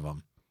front of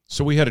them.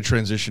 So we had a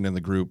transition in the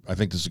group. I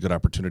think this is a good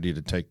opportunity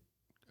to take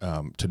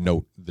to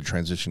note the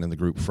transition in the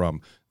group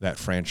from that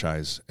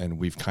franchise, and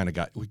we kind of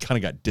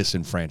got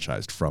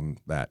disenfranchised from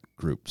that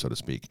group, so to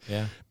speak.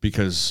 Yeah,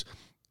 because,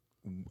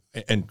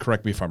 and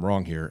correct me if I'm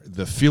wrong here,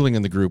 the feeling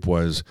in the group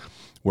was,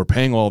 we're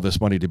paying all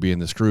this money to be in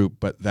this group,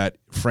 but that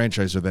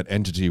franchise or that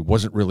entity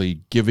wasn't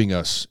really giving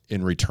us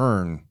in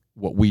return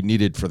what we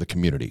needed for the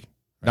community,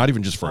 not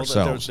even just for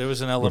ourselves. There was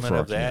an element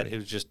of that. It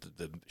was just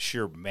the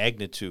sheer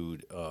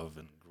magnitude of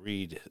and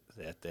greed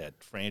that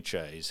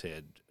franchise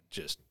had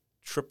just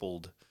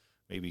tripled,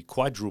 maybe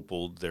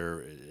quadrupled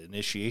their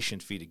initiation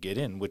fee to get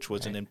in, which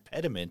was an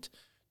impediment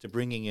to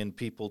bringing in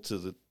people to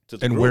the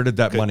And group. Where did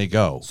that money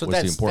go? So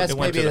was the important. It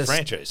went to the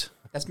franchise.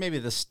 That's maybe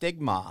the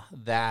stigma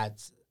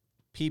that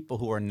people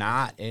who are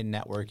not in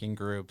networking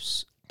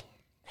groups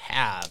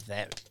have,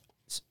 that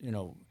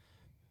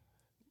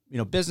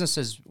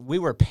businesses, we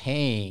were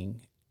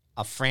paying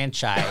a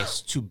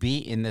franchise to be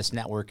in this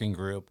networking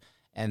group,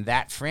 and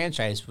that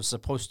franchise was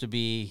supposed to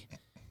be,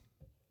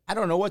 I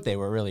don't know what they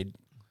were really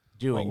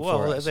doing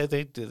for us.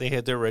 They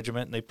had their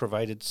regiment, and they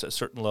provided a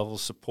certain level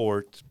of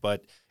support,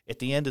 but at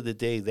the end of the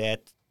day,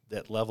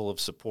 that level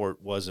of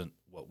support wasn't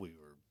what we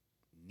were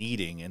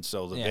needing, and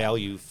so the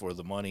value for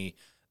the money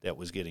that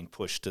was getting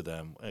pushed to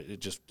them, it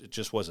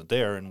just wasn't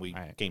there, and we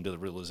came to the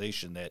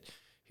realization that,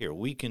 here,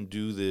 we can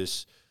do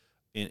this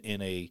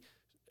in a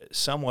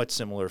somewhat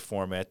similar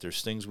format.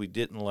 There's things we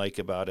didn't like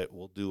about it.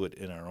 We'll do it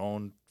in our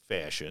own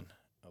fashion,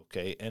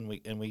 okay? And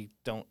we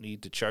don't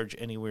need to charge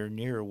anywhere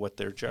near what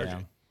they're charging.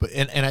 Yeah. But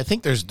and I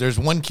think there's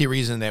one key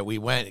reason that we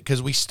went, because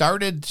we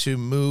started to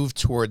move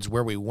towards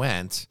where we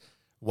went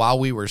while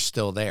we were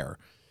still there.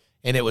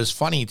 And it was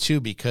funny, too,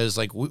 because,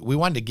 like, we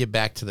wanted to give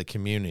back to the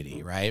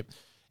community, right?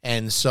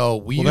 And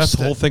so that's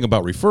the whole thing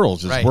about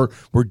referrals is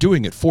we're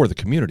doing it for the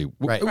community.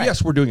 Right.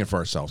 Yes, we're doing it for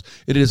ourselves.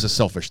 It is a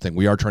selfish thing.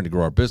 We are trying to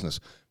grow our business.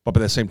 But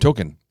by that same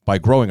token, by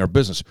growing our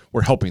business,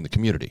 we're helping the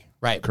community.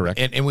 Right. Correct.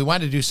 And we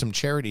wanted to do some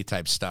charity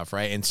type stuff,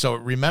 right? And so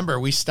remember,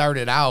 we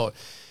started out,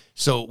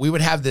 so we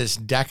would have this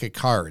deck of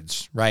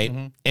cards, right?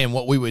 Mm-hmm. And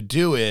what we would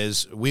do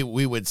is we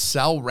would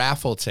sell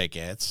raffle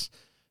tickets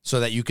so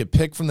that you could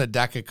pick from the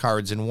deck of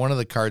cards, and one of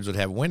the cards would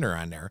have winner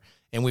on there.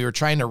 And we were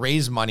trying to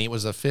raise money. It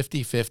was a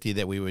 50-50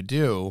 that we would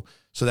do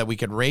so that we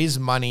could raise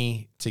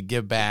money to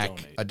give back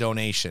a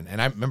donation. And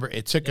I remember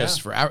it took us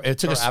forever. It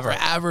took us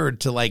forever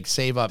to like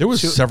save up. There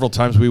was several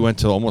times we went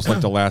to almost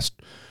like the last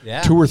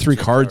 2 or 3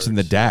 cards in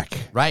the deck.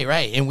 Right.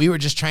 And we were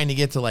just trying to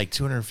get to like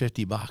 $250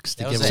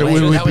 to give away. So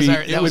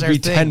it would be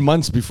 10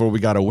 months before we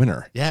got a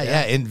winner. Yeah.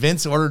 And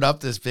Vince ordered up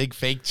this big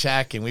fake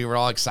check, and we were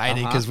all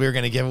excited because we were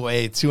going to give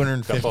away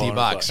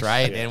 $250,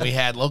 right? Yeah. And we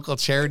had local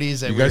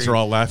charities. That you guys are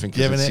all laughing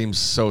because it seems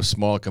so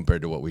small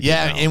compared to what we do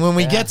now. And when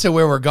we get to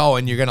where we're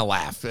going, you're going to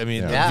laugh. I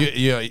mean,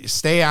 you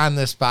stay on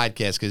this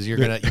podcast because you're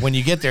going to, when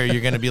you get there,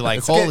 you're going to be like,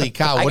 holy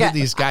cow, what did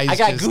these guys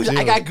do?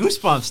 I got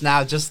goosebumps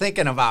now just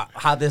thinking about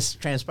how this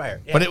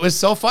transpired. Yeah. But it was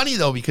so funny,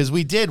 though, because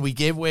we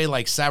gave away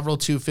like several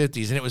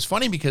 250s. And it was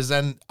funny because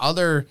then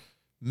other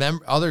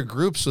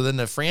groups within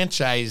the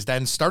franchise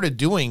then started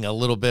doing a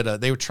little bit of,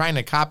 they were trying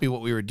to copy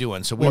what we were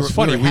doing. So it's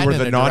funny. We were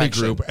the naughty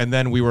group, and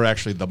then we were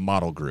actually the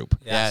model group.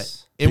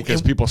 Yes.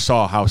 Because people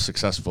saw how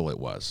successful it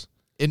was.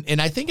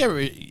 And I think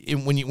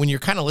when you're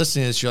kind of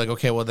listening to this, you're like,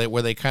 okay, well,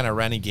 were they kind of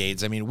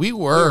renegades? I mean, we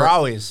were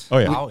always. Oh,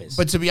 yeah. Always.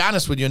 But to be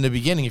honest with you, in the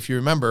beginning, if you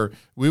remember,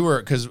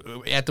 because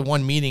at the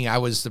one meeting, I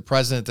was the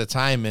president at the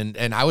time,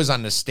 and I was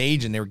on the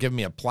stage, and they were giving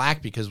me a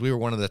plaque because we were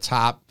one of the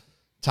top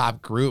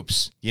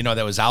groups,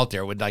 that was out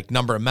there with like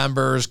number of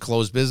members,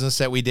 closed business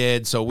that we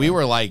did. So we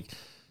were like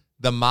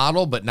the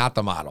model, but not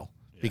the model.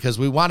 Because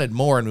we wanted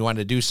more and we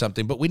wanted to do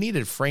something, but we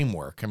needed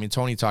framework. I mean,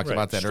 Tony talked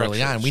about that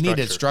early on. We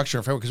needed structure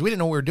and framework because we didn't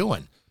know what we were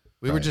doing.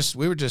 We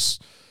were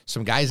just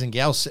some guys and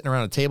gals sitting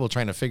around a table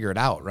trying to figure it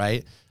out,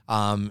 right?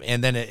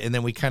 And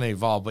then we kind of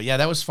evolved. But yeah,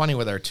 that was funny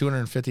with our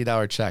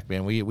 $250 check,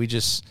 man. We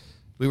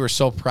were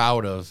so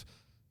proud of,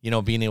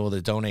 being able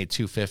to donate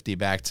 $250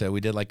 back to.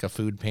 We did like a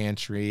food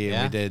pantry,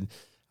 and we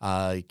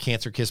did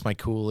Cancer Kiss My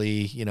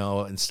Coolie,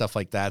 and stuff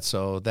like that.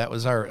 So that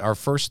was our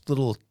first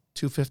little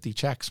 $250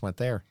 checks went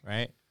there,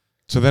 right?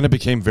 So then it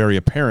became very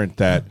apparent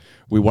that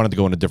we wanted to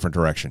go in a different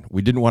direction.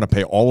 We didn't want to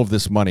pay all of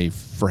this money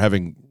for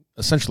having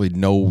essentially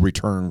no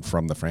return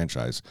from the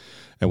franchise.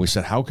 And we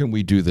said, how can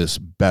we do this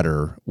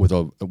better with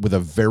a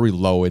very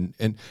low, and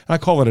I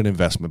call it an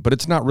investment, but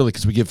it's not really,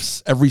 because we give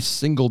every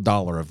single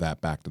dollar of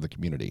that back to the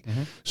community.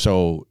 Mm-hmm.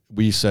 So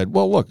we said,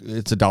 well, look,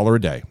 it's $1 a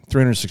day,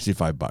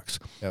 $365.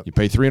 Yep. You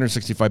pay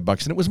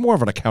 $365, and it was more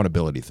of an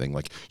accountability thing.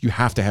 Like, you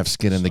have to have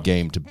skin in the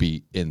game to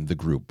be in the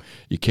group.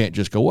 You can't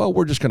just go, well,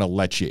 we're just going to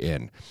let you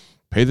in.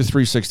 Pay the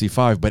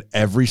 $365, but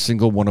every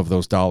single one of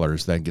those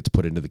dollars then gets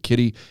put into the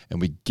kitty,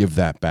 and we give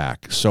that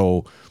back.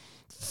 So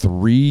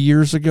 3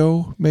 years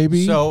ago,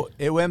 maybe. So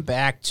it went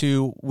back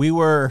to we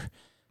were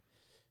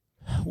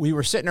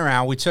sitting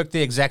around. We took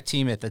the exec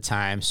team at the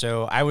time.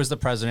 So I was the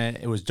president.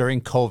 It was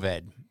during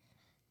COVID.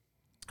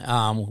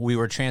 We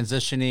were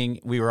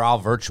transitioning. We were all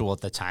virtual at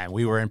the time.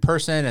 We were in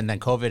person, and then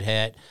COVID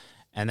hit,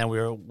 and then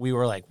we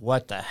were like,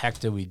 what the heck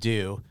did we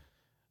do?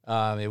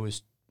 It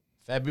was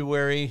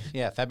February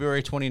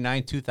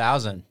 29,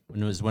 2000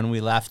 was when we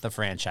left the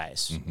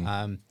franchise.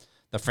 Mm-hmm.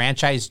 The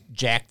franchise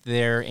jacked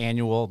their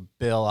annual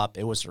bill up.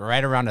 It was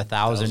right around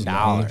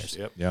 $1,000.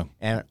 Yep. Yeah.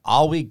 And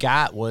all we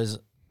got was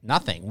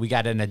nothing. We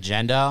got an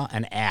agenda,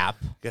 an app.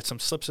 Got some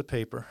slips of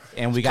paper.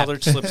 And we got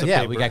colored slips of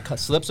paper. Yeah, we got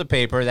slips of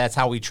paper. That's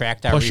how we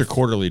tracked our... Plus your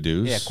quarterly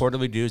dues. Yeah,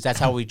 quarterly dues. That's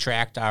how we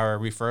tracked our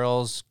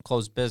referrals,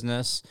 closed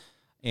business,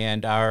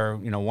 and our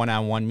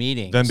one-on-one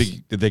meetings. Then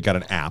they got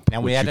an app.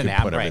 And we had an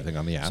app, put everything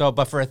on the app. So,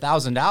 but for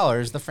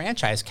 $1,000, the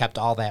franchise kept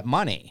all that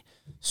money.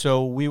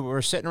 So we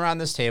were sitting around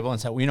this table and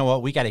said, well, you know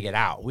what? We got to get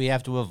out. We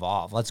have to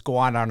evolve. Let's go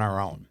on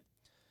our own.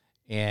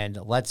 And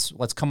let's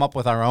come up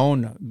with our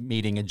own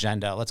meeting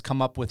agenda. Let's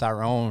come up with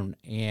our own.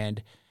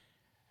 And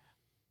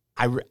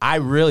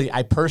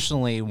I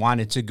personally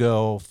wanted to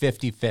go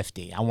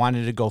 50-50. I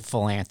wanted to go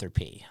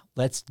philanthropy.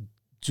 Let's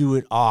do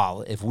it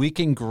all. If we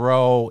can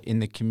grow in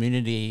the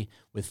community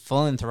with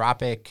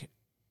philanthropic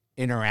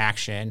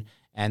interaction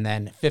and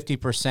then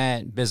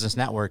 50% business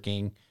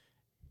networking,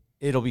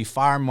 it'll be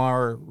far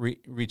more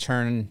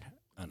return.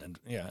 And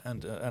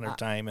our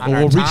time.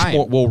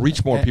 We'll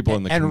reach more people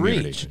in the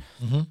community.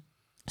 Mm-hmm.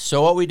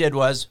 So what we did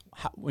was,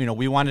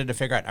 we wanted to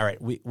figure out, all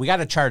right, we got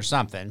to charge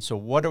something. So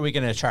what are we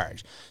going to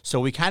charge? So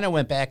we kind of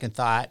went back and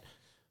thought,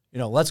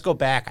 let's go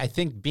back. I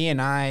think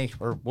BNI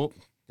or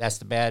that's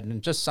the bad,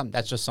 and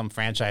that's just some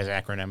franchise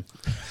acronym.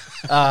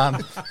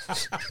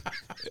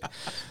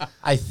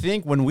 I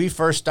think when we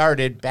first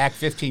started back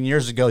 15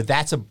 years ago,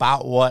 that's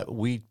about what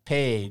we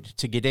paid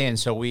to get in.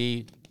 So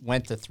we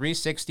went to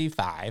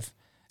 $365,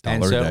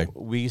 and so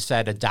we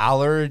said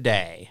 $1 a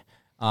day.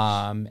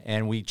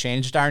 And we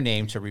changed our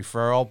name to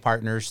Referral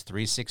Partners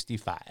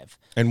 365.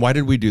 And why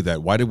did we do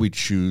that? Why did we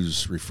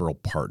choose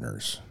Referral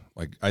Partners?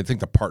 Like, I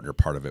think the partner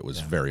part of it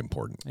was very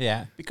important.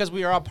 Yeah, because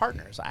we are all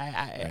partners.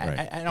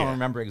 I don't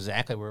remember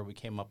exactly where we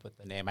came up with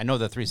the name. I know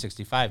the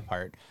 365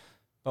 part,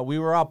 but we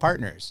were all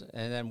partners,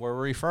 and then we're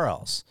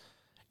referrals.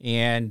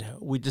 And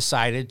we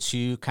decided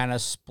to kind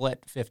of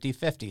split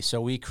 50-50.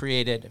 So we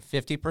created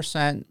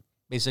 50%,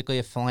 basically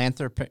a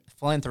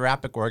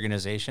philanthropic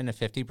organization, and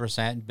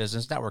 50%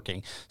 business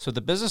networking. So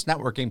the business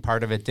networking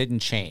part of it didn't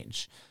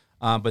change.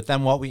 But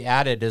then what we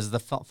added is the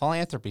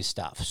philanthropy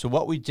stuff. So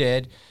what we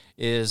did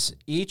is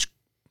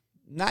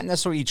not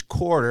necessarily each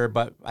quarter,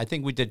 but I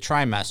think we did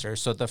trimesters.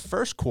 So the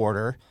first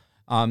quarter,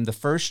 the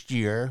first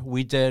year,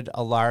 we did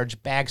a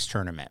large bags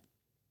tournament.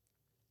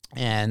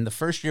 And the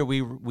first year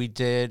we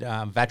did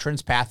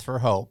Veterans Path for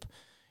Hope,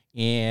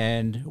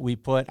 and we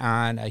put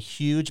on a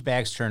huge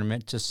bags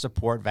tournament to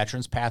support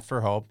Veterans Path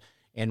for Hope,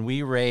 and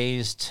we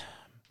raised,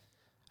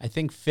 I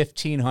think,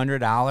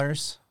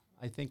 $1,500.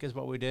 I think is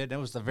what we did. It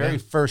was the very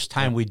first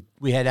time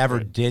we had ever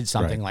did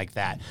something like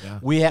that.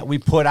 Yeah. We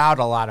put out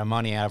a lot of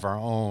money out of our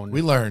own.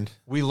 We learned.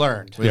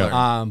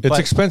 It's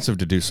expensive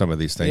to do some of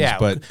these things,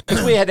 but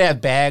because we had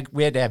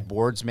to have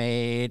boards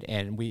made,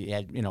 and we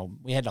had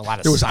a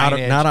lot of. It was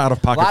signage, not out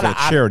of pocket for the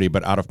charity,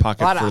 but out of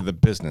pocket for the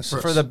business.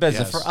 For the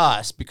business, for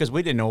us, because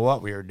we didn't know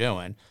what we were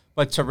doing.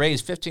 But to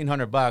raise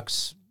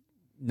 $1,500,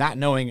 not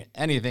knowing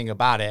anything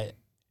about it.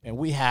 And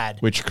we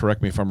had, which,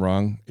 correct me if I'm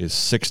wrong, is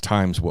 6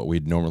 times what we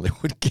normally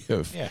would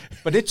give. Yeah,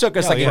 but it took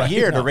us a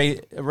year to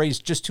raise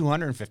just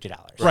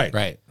 $250.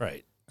 Right.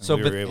 So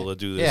we were able to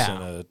do this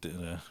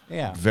in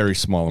a very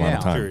small amount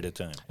of time. Period of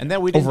time. And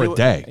then we didn't over a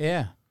day.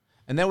 Yeah,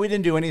 and then we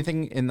didn't do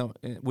anything in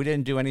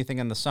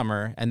the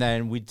summer. And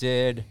then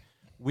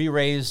we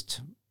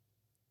raised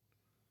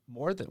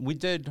more than we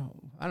did.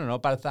 I don't know,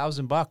 about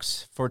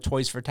 $1,000 for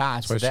Toys for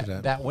Tots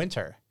that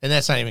winter. And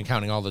that's not even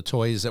counting all the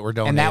toys that were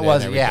donated. And that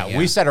was,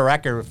 we set a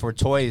record for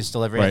toys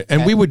delivery. Right.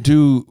 And we would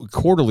do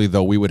quarterly,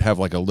 though, we would have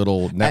like a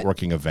little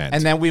networking event.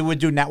 And then we would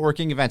do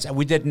networking events. And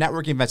we did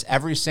networking events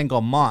every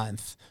single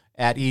month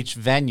at each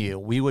venue.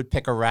 We would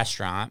pick a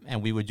restaurant,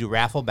 and we would do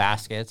raffle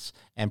baskets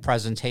and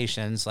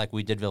presentations like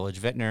we did Village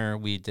Vintner.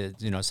 We did,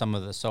 some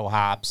of the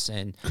Hops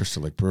and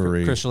Crystal Lake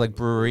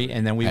Brewery.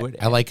 And then we would.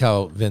 I like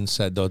how Vince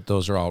said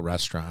those are all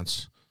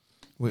restaurants.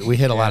 We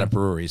hit a lot of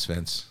breweries,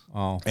 Vince.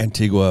 Oh,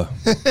 Antigua.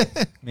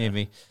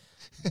 Maybe.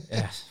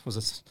 Yeah. Was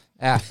it?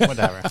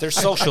 Whatever. They're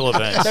social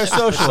events. They're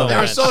social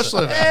events.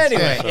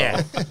 Anyway,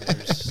 yeah.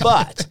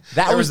 But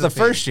that was the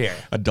first year.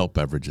 Adult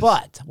beverages.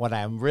 But what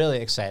I'm really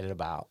excited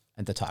about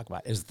and to talk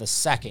about is the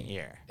second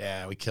year.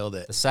 Yeah, we killed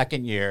it. The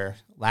second year,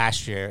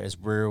 last year, is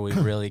where we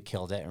really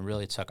killed it and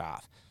really took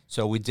off.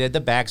 So we did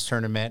the bags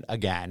tournament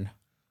again,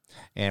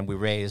 and we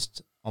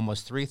raised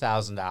almost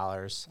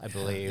 $3,000, I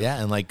believe.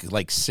 Yeah, and like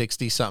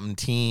 60-something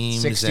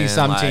teams.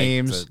 60-some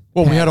teams.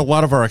 Well, we had a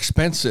lot of our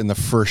expense in the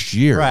first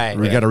year. Right.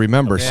 We got to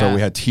remember. Yeah. So we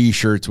had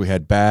T-shirts, we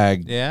had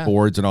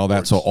boards and all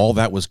that. So all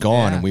that was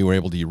gone, and we were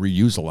able to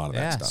reuse a lot of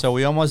that stuff. So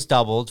we almost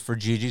doubled for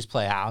Gigi's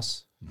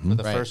Playhouse for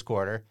the first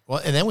quarter.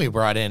 Well, and then we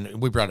brought in a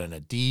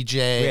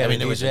DJ.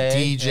 There was a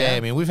DJ. Yeah. I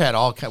mean, we've had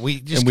all.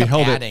 We just we kept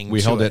held adding.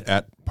 We held it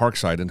at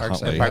Parkside in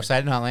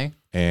Huntley.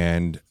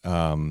 And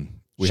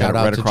we Shout had it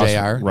out right to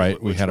across, JR.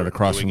 right? We had it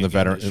across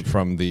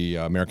from the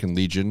American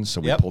Legion,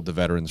 so we pulled the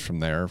veterans from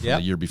there from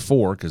the year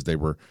before because they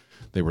were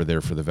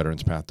there for the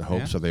Veterans Path to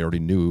Hope, so they already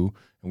knew,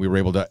 and we were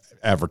able to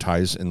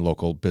advertise in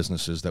local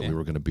businesses that we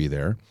were going to be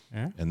there.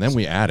 Yeah. And then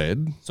we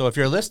added. So if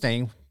you're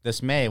listening,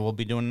 this May we'll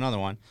be doing another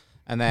one,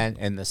 and then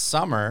in the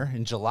summer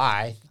in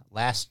July,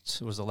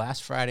 it was the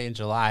last Friday in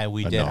July,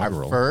 we did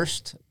our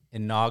first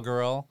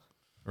inaugural,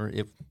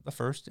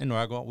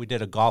 we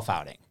did a golf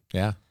outing.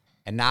 Yeah.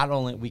 And not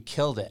only we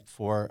killed it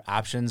for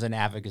options and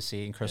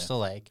advocacy in Crystal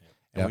Lake,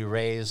 and we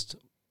raised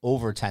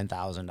over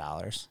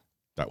 $10,000.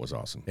 That was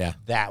awesome. Yeah,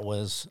 that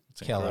was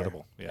killer.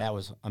 Incredible. Yeah. That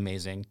was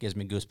amazing. Gives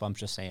me goosebumps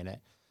just saying it.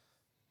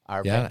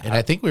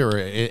 I think we were.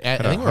 I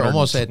think we were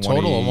almost at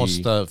total,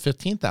 almost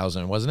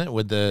 15,000, wasn't it?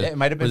 With it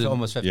might have been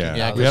almost 15,000.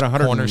 Yeah, we had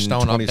 100.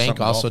 Cornerstone Up Bank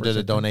also did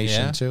a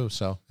donation too.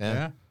 So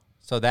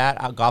So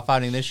that golf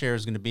outing this year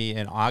is going to be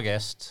in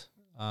August.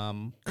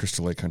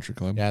 Crystal Lake Country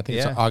Club. Yeah, I think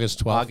it's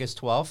August 12th.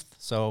 August 12th.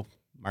 So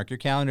mark your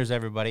calendars,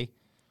 everybody.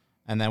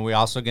 And then we're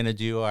also going to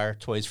do our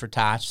Toys for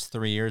Tots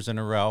 3 years in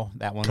a row.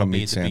 That one will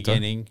be at the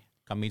beginning.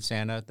 Come Meet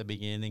Santa at the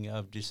beginning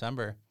of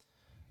December.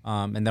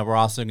 And then we're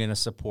also going to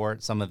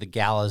support some of the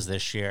galas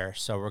this year.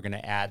 So we're going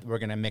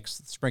to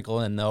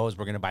sprinkle in those.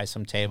 We're going to buy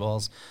some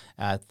tables,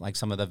 like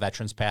some of the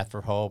Veterans Path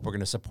for Hope. We're going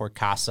to support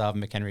CASA of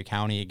McHenry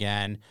County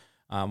again.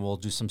 We'll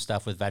do some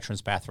stuff with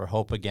Veterans Path for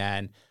Hope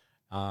again.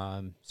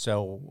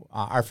 So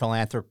our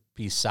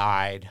philanthropy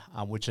side,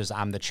 which is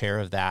I'm the chair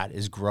of that,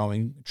 is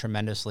growing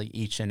tremendously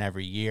each and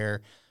every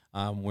year.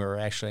 I'm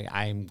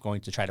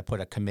going to try to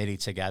put a committee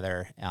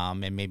together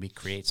and maybe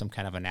create some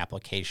kind of an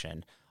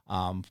application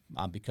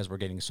because we're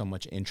getting so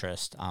much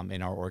interest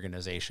in our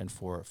organization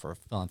for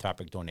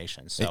philanthropic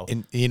donations. So,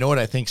 and you know what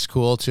I think's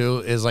cool too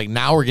is like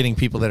now we're getting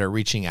people that are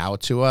reaching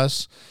out to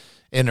us.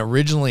 And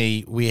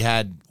originally we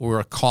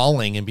were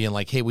calling and being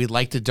like, hey, we'd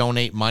like to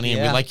donate money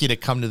and we'd like you to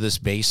come to this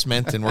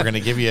basement and we're going to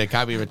give you a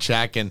copy of a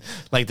check. And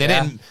like,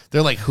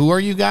 they're like, who are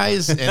you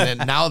guys? And then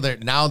now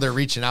they're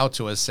reaching out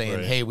to us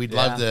saying, hey, we'd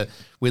love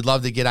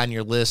to get on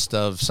your list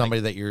of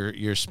somebody that you're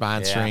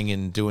sponsoring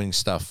and doing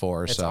stuff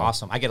for. It's so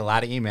awesome. I get a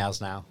lot of emails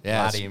now.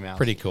 Yeah, a lot of emails.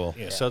 Pretty cool.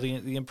 Yeah. So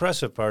the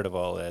impressive part of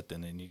all that,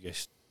 and then you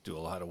guys do a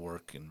lot of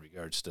work in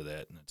regards to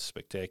that, and it's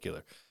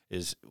spectacular,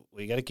 is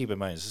we got to keep in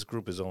mind this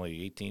group is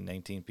only 18,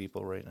 19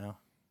 people right now,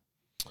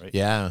 right?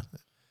 Yeah.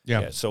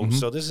 So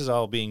this is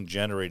all being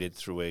generated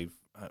through a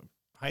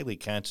highly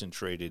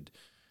concentrated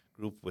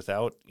group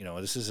without,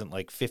 this isn't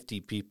like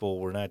 50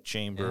 people. We're not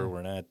chamber.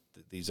 We're not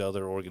these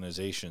other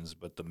organizations,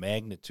 but the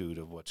magnitude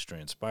of what's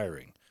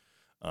transpiring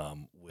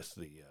with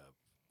the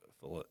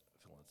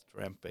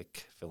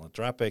philanthropic,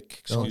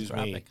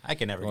 I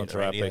can never get it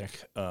right either.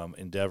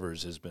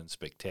 Endeavors has been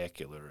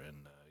spectacular,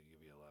 and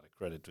give you a lot of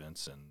credit,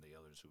 Vince, and the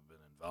others who've been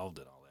involved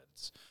in all that.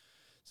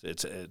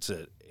 It's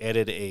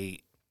added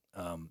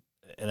an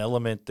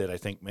element that I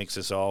think makes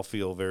us all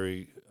feel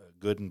very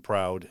good and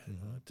proud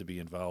to be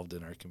involved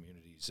in our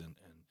communities and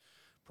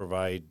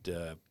provide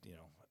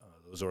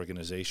those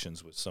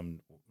organizations with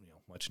some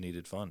much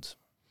needed funds.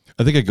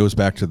 I think it goes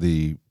back to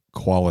the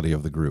quality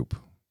of the group.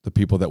 The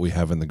people that we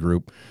have in the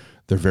group,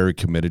 they're very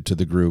committed to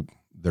the group.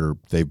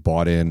 They've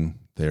bought in.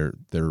 They're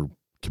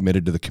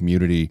committed to the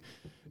community.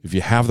 If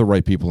you have the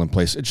right people in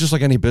place, it's just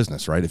like any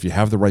business, right? If you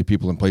have the right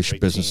people in place, your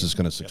business is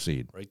going to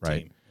succeed,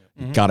 right?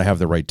 You got to have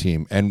the right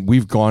team. And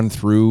we've gone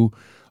through,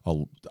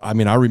 I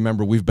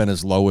remember we've been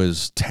as low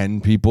as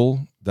 10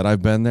 people that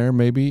I've been there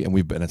maybe, and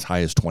we've been as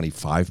high as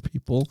 25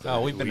 people.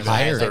 Oh, we've been as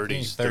high as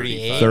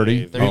 38.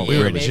 30? Oh, We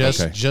were really?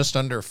 just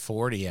under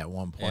 40 at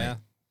one point. Yeah.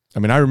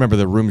 I remember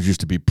the rooms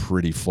used to be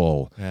pretty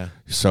full. Yeah.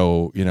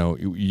 So,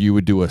 you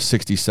would do a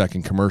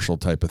 60-second commercial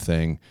type of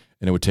thing,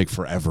 and it would take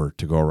forever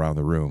to go around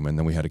the room. And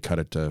then we had to cut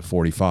it to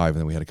 45, and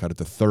then we had to cut it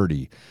to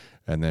 30.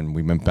 And then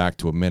we went back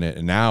to a minute.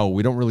 And now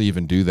we don't really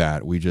even do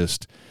that. We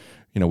just,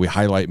 we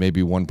highlight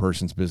maybe one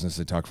person's business.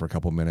 They talk for a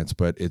couple minutes,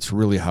 but it's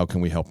really how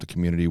can we help the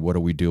community? What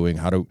are we doing?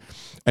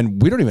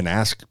 And we don't even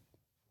ask,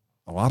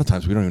 a lot of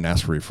times we don't even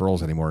ask for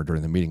referrals anymore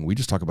during the meeting. We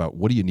just talk about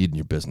what do you need in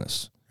your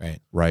business?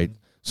 Right.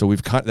 So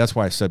that's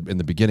why I said in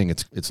the beginning,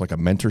 it's like a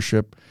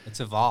mentorship. It's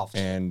evolved.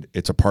 And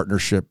it's a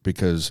partnership,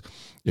 because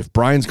if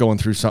Brian's going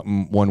through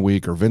something one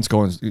week, or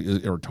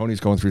or Tony's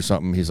going through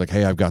something, he's like,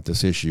 hey, I've got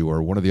this issue.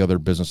 Or one of the other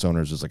business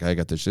owners is like, hey, I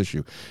got this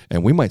issue.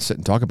 And we might sit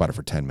and talk about it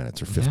for 10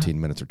 minutes or 15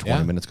 minutes or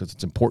 20 minutes, because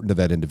it's important to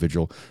that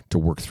individual to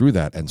work through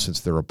that. And since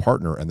they're a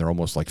partner and they're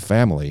almost like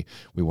family,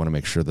 we want to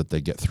make sure that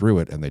they get through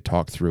it and they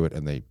talk through it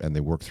and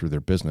they work through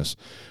their business.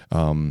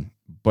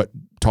 But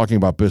talking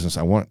about business,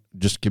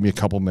 just give me a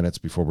couple minutes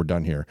before we're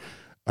done here.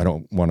 I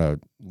don't want to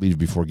leave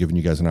before giving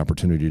you guys an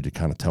opportunity to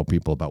kind of tell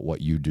people about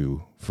what you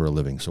do for a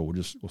living. So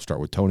we'll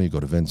start with Tony, go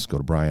to Vince, go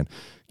to Brian.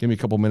 Give me a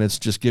couple minutes.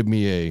 Just give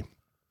me a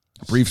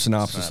brief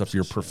synopsis of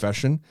your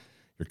profession,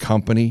 your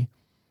company,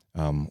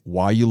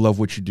 why you love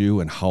what you do,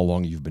 and how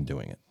long you've been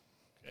doing it.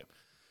 Okay.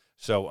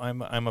 So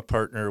I'm a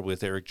partner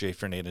with Eric J.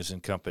 Fernandez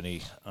and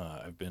Company.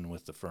 I've been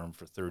with the firm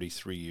for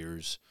 33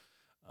 years.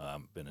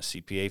 Been a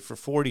CPA for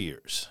 40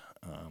 years,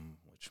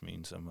 which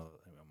means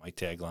my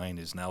tagline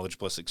is knowledge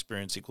plus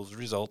experience equals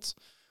results,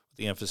 with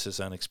the emphasis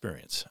on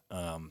experience.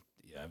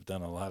 I've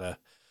done a lot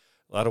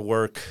of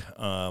work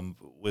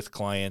with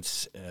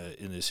clients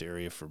in this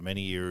area for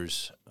many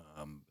years.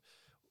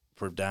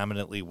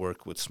 Predominantly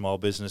work with small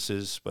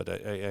businesses, but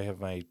I have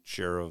my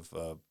share of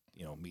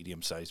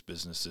medium-sized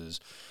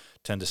businesses.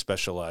 Tend to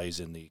specialize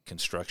in the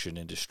construction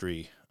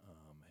industry.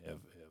 Have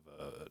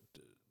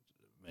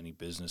many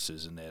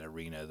businesses in that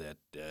arena that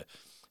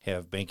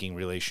have banking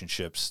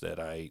relationships that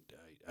I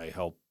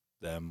help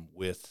them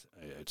with.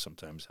 I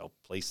sometimes help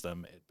place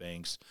them at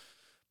banks,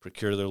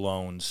 procure their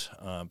loans.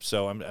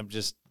 So I'm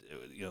just,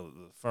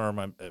 the firm,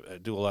 I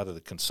do a lot of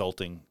the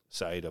consulting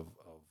side of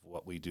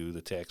what we do.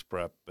 The tax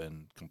prep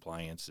and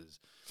compliance is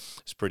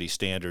pretty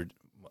standard.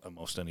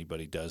 Most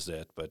anybody does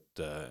that, but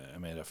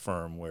I'm at a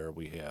firm where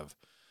we have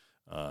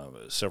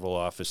several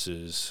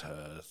offices,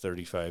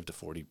 35 to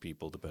 40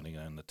 people, depending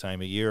on the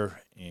time of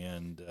year.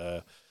 And,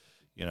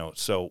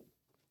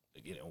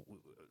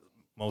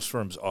 most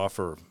firms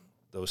offer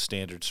those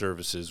standard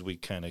services. We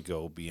kind of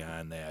go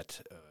beyond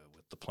that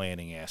with the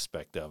planning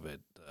aspect of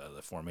it,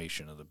 the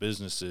formation of the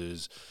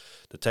businesses,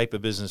 the type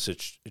of business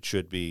it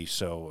should be.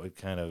 So I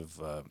kind of,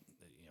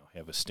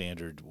 have a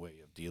standard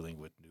way of dealing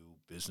with new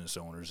business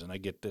owners. And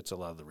that's a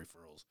lot of the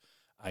referrals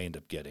I end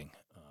up getting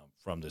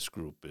from this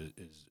group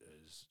is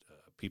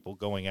people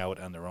going out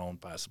on their own,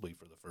 possibly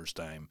for the first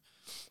time.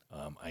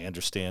 I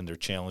understand their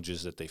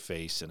challenges that they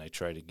face, and I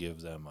try to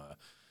give them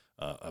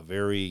a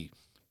very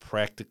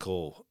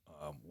practical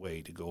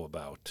way to go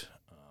about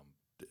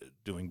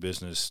doing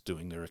business,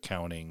 doing their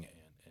accounting,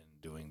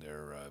 and doing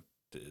their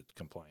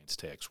compliance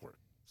tax work.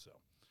 So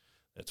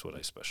that's what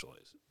I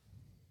specialize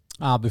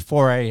in.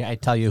 Before I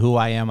tell you who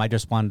I am, I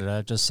just wanted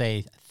to just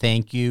say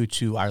thank you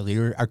to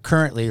our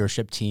current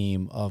leadership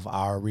team of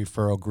our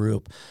referral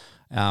group.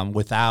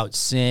 Without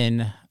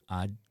Sin,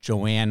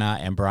 Joanna,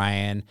 and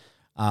Brian,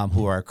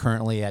 who are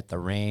currently at the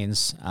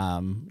reins,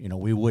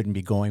 we wouldn't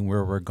be going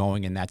where we're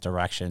going in that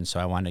direction. So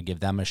I want to give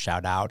them a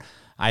shout out.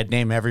 I'd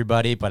name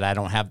everybody, but I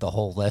don't have the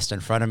whole list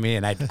in front of me,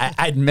 and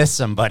I'd miss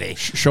somebody.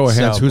 Show of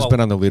hands, who's been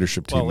on the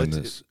leadership team in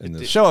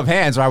this? Show of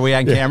hands, are we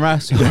on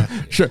camera?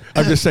 Sure.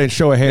 I'm just saying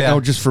show of hands.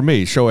 Oh, just for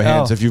me, show of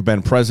hands if you've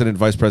been president,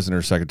 vice president,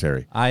 or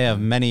secretary. I have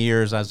many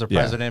years as the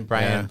president.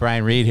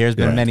 Bryan Reed here has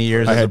been many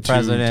years as the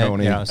president.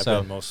 Tony. I've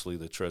been mostly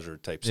the treasurer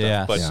type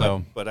stuff.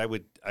 But I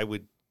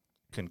would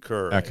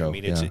concur. Echo, I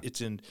mean,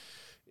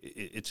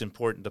 it's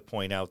important to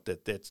point out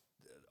that that's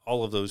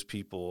all of those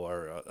people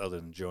are,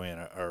 other than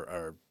Joanna,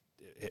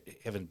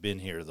 haven't been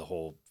here the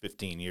whole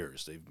 15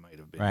 years. They might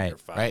have been here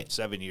 5,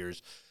 7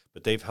 years,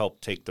 but they've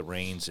helped take the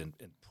reins and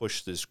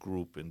push this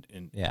group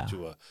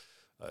into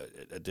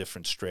a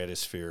different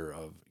stratosphere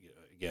of,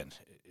 again,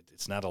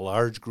 it's not a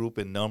large group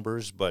in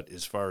numbers, but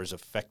as far as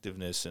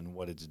effectiveness and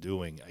what it's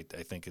doing,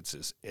 I think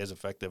it's as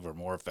effective or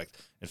more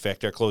effective. In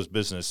fact, our closed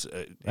business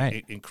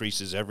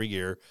increases every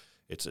year.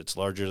 It's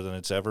larger than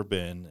it's ever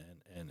been,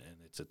 and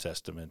it's a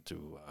testament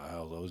to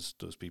how those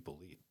people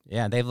lead.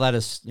 Yeah, they've let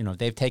us,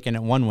 they've taken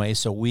it one way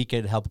so we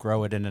could help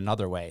grow it in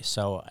another way.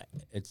 So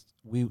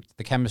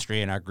the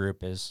chemistry in our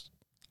group is,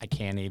 I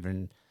can't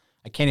even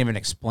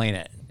explain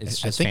it. It's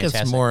just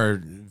fantastic. It's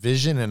more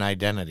vision and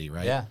identity,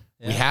 right? Yeah.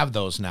 We have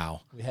those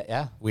now.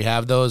 We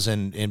have those,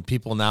 and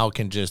people now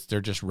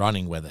they're just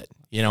running with it,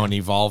 and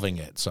evolving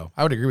it. So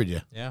I would agree with you.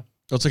 Yeah.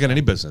 It's like in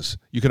any business.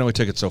 You can only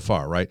take it so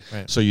far, right?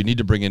 So you need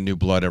to bring in new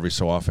blood every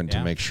so often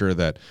to make sure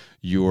that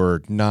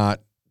you're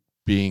not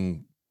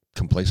being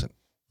complacent.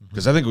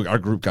 Because I think our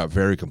group got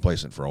very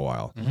complacent for a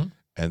while. Mm-hmm.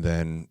 And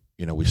then,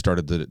 we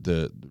started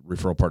the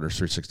Referral Partners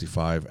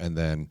 365, and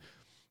then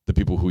the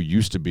people who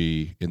used to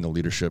be in the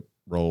leadership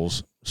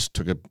roles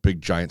took a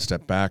big giant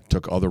step back,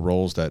 took other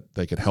roles that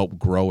they could help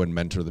grow and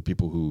mentor the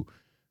people who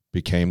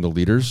became the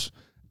leaders,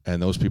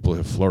 and those people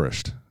have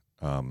flourished.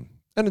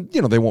 And,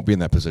 they won't be in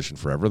that position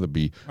forever. There'll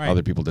be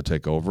other people to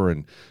take over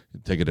and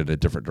take it in a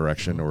different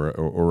direction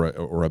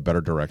or a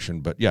better direction.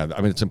 But, yeah,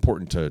 I mean, it's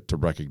important to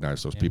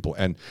recognize those people.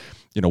 And,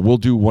 we'll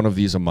do one of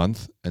these a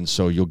month, and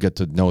so you'll get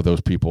to know those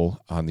people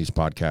on these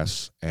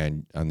podcasts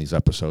and on these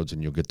episodes,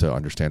 and you'll get to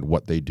understand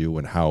what they do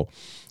and how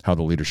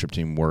the leadership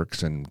team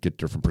works and get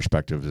different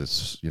perspectives.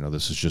 It's,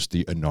 this is just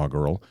the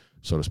inaugural,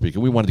 so to speak.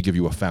 And we wanted to give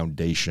you a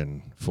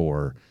foundation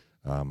for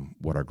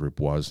what our group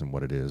was and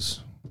what it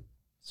is.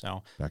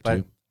 So back to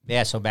you.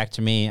 Yeah, so back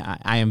to me.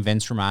 I am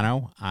Vince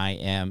Romano. I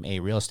am a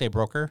real estate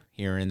broker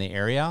here in the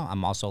area.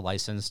 I'm also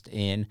licensed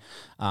in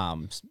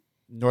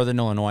Northern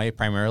Illinois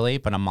primarily,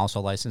 but I'm also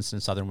licensed in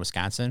Southern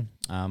Wisconsin.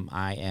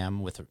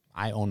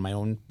 I own my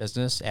own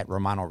business at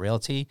Romano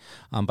Realty,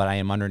 but I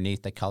am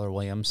underneath the Keller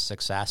Williams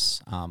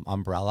Success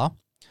umbrella.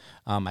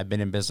 I've been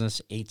in business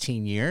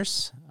 18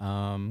 years.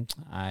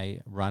 I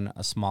run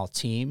a small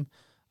team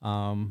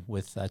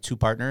with 2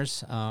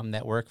 partners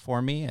that work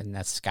for me, and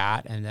that's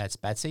Scott and that's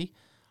Betsy.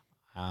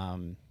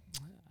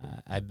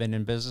 I've been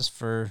in business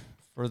for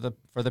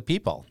the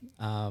people.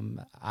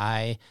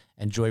 I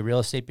enjoy real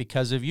estate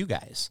because of you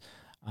guys.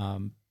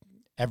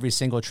 Every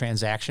single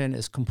transaction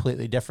is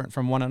completely different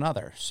from one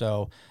another,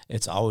 so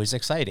it's always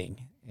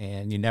exciting,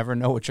 and you never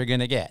know what you're going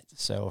to get.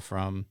 So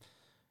from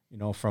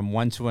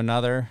one to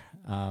another,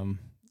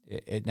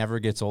 it never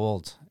gets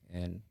old,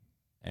 and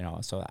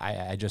so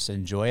I just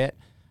enjoy it.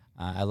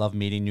 I love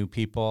meeting new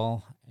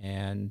people,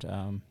 and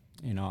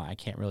I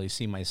can't really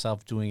see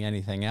myself doing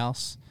anything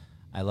else.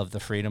 I love the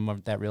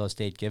freedom that real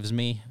estate gives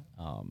me,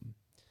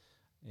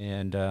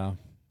 and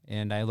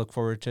I look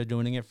forward to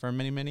doing it for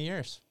many, many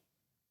years.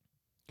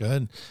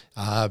 Good.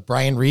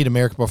 Bryan Reed,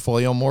 American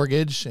Portfolio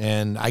Mortgage,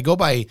 and I go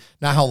by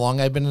not how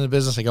long I've been in the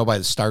business. I go by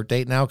the start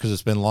date now because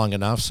it's been long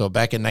enough. So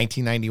back in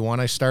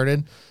 1991, I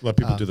started. Let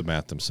people do the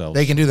math themselves.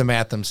 They can do the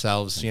math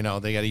themselves. They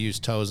got to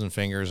use toes and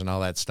fingers and all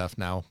that stuff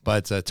now.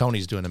 But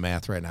Tony's doing the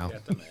math right now.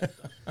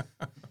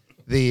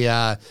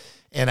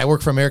 And I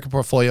work for American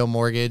Portfolio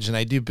Mortgage, and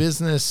I do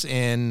business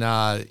in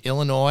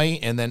Illinois,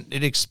 and then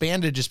it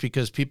expanded just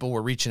because people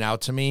were reaching out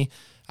to me.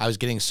 I was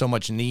getting so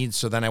much needs,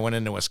 so then I went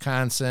into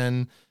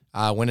Wisconsin,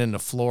 went into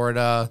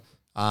Florida,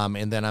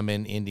 and then I'm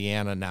in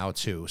Indiana now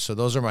too. So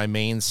those are my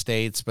main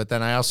states, but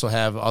then I also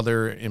have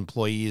other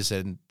employees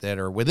that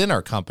are within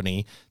our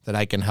company that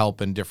I can help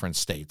in different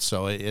states.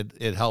 So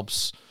it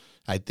helps.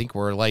 I think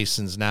we're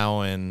licensed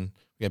now in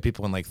we have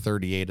people in like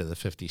 38 of the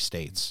 50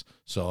 states.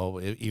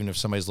 So even if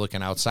somebody's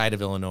looking outside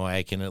of Illinois,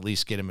 I can at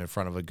least get them in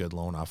front of a good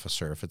loan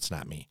officer if it's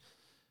not me.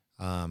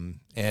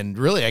 And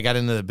really, I got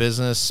into the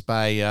business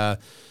by,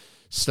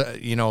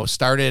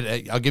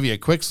 started. I'll give you a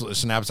quick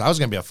synopsis. I was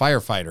going to be a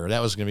firefighter.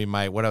 That was going to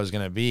be what I was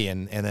going to be.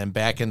 And then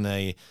back in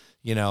the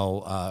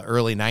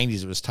early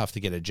 90s, it was tough to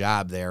get a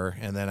job there.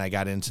 And then I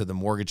got into the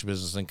mortgage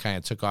business and kind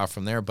of took off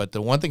from there. But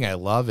the one thing I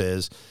love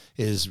is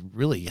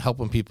really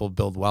helping people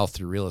build wealth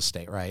through real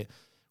estate, right?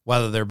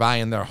 whether they're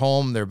buying their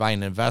home, they're buying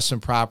an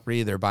investment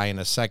property, they're buying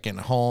a second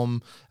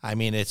home. I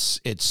mean, it's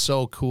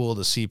so cool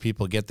to see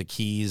people get the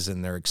keys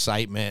and their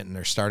excitement, and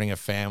they're starting a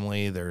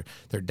family, they're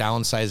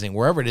downsizing,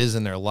 wherever it is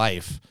in their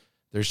life.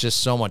 There's just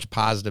so much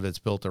positive that's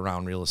built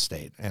around real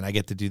estate, and I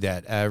get to do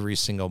that every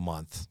single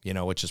month,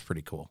 which is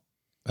pretty cool.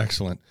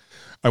 Excellent.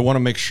 I want to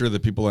make sure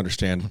that people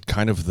understand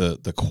kind of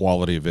the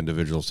quality of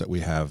individuals that we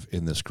have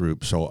in this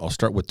group. So I'll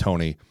start with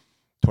Tony.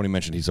 Tony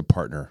mentioned he's a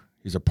partner.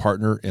 He's a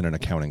partner in an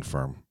accounting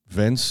firm.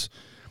 Vince,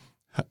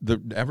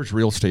 the average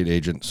real estate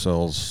agent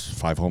sells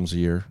 5 homes a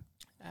year.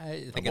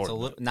 I think it's a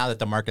little, now that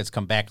the market's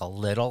come back a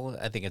little,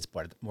 I think it's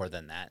more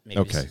than that.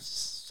 Maybe Okay.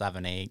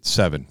 7, 8.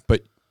 7.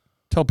 But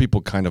tell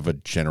people kind of a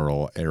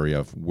general area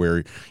of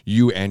where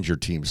you and your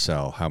team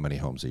sell how many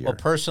homes a year. Well,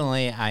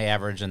 personally, I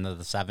average into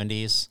the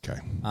 70s. Okay.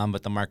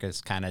 But the market's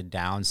kind of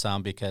down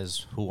some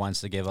because who wants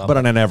to give up? But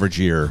on an average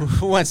year.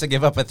 Who wants to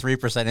give up a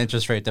 3%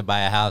 interest rate to buy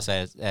a house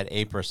at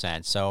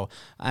 8%? So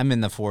I'm in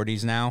the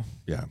 40s now.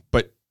 Yeah.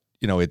 But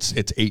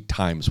it's 8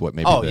 times what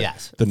maybe the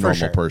for normal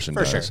sure, person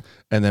for does. sure.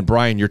 And then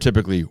Brian, you're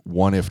typically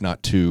 1, if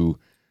not 2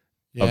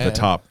 of the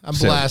top. I'm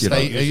blessed. I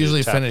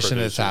usually top finish in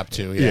the producer. top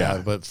 2.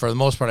 Yeah. But for the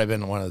most part, I've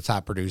been one of the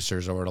top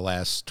producers over the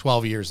last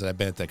 12 years that I've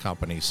been at the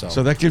company. So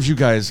that gives you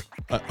guys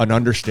an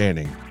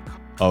understanding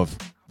of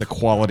the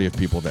quality of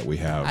people that we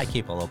have I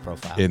keep a low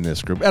profile. in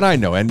this group. And I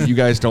know, and you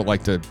guys don't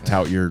like to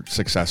tout your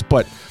success,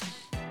 but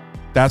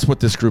that's what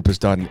this group has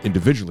done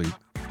individually.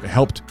 It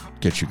helped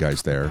get you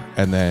guys there.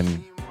 And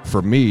then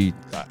for me,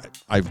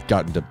 I've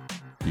gotten to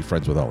be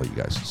friends with all of you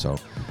guys. So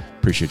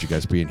appreciate you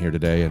guys being here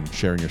today and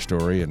sharing your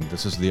story. And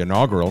this is the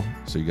inaugural.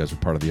 So you guys are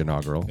part of the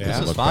inaugural. Yeah, Let's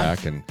this is look fun.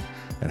 back and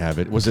have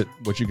it. Was it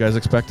what you guys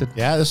expected?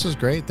 Yeah, this was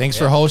great. Thanks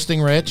for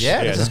hosting, Rich.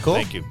 Yeah, Yes, this is cool.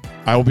 Thank you.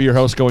 I will be your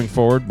host going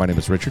forward. My name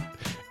is Richard.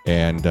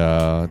 And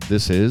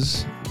this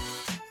is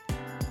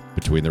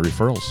Between the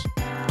Referrals.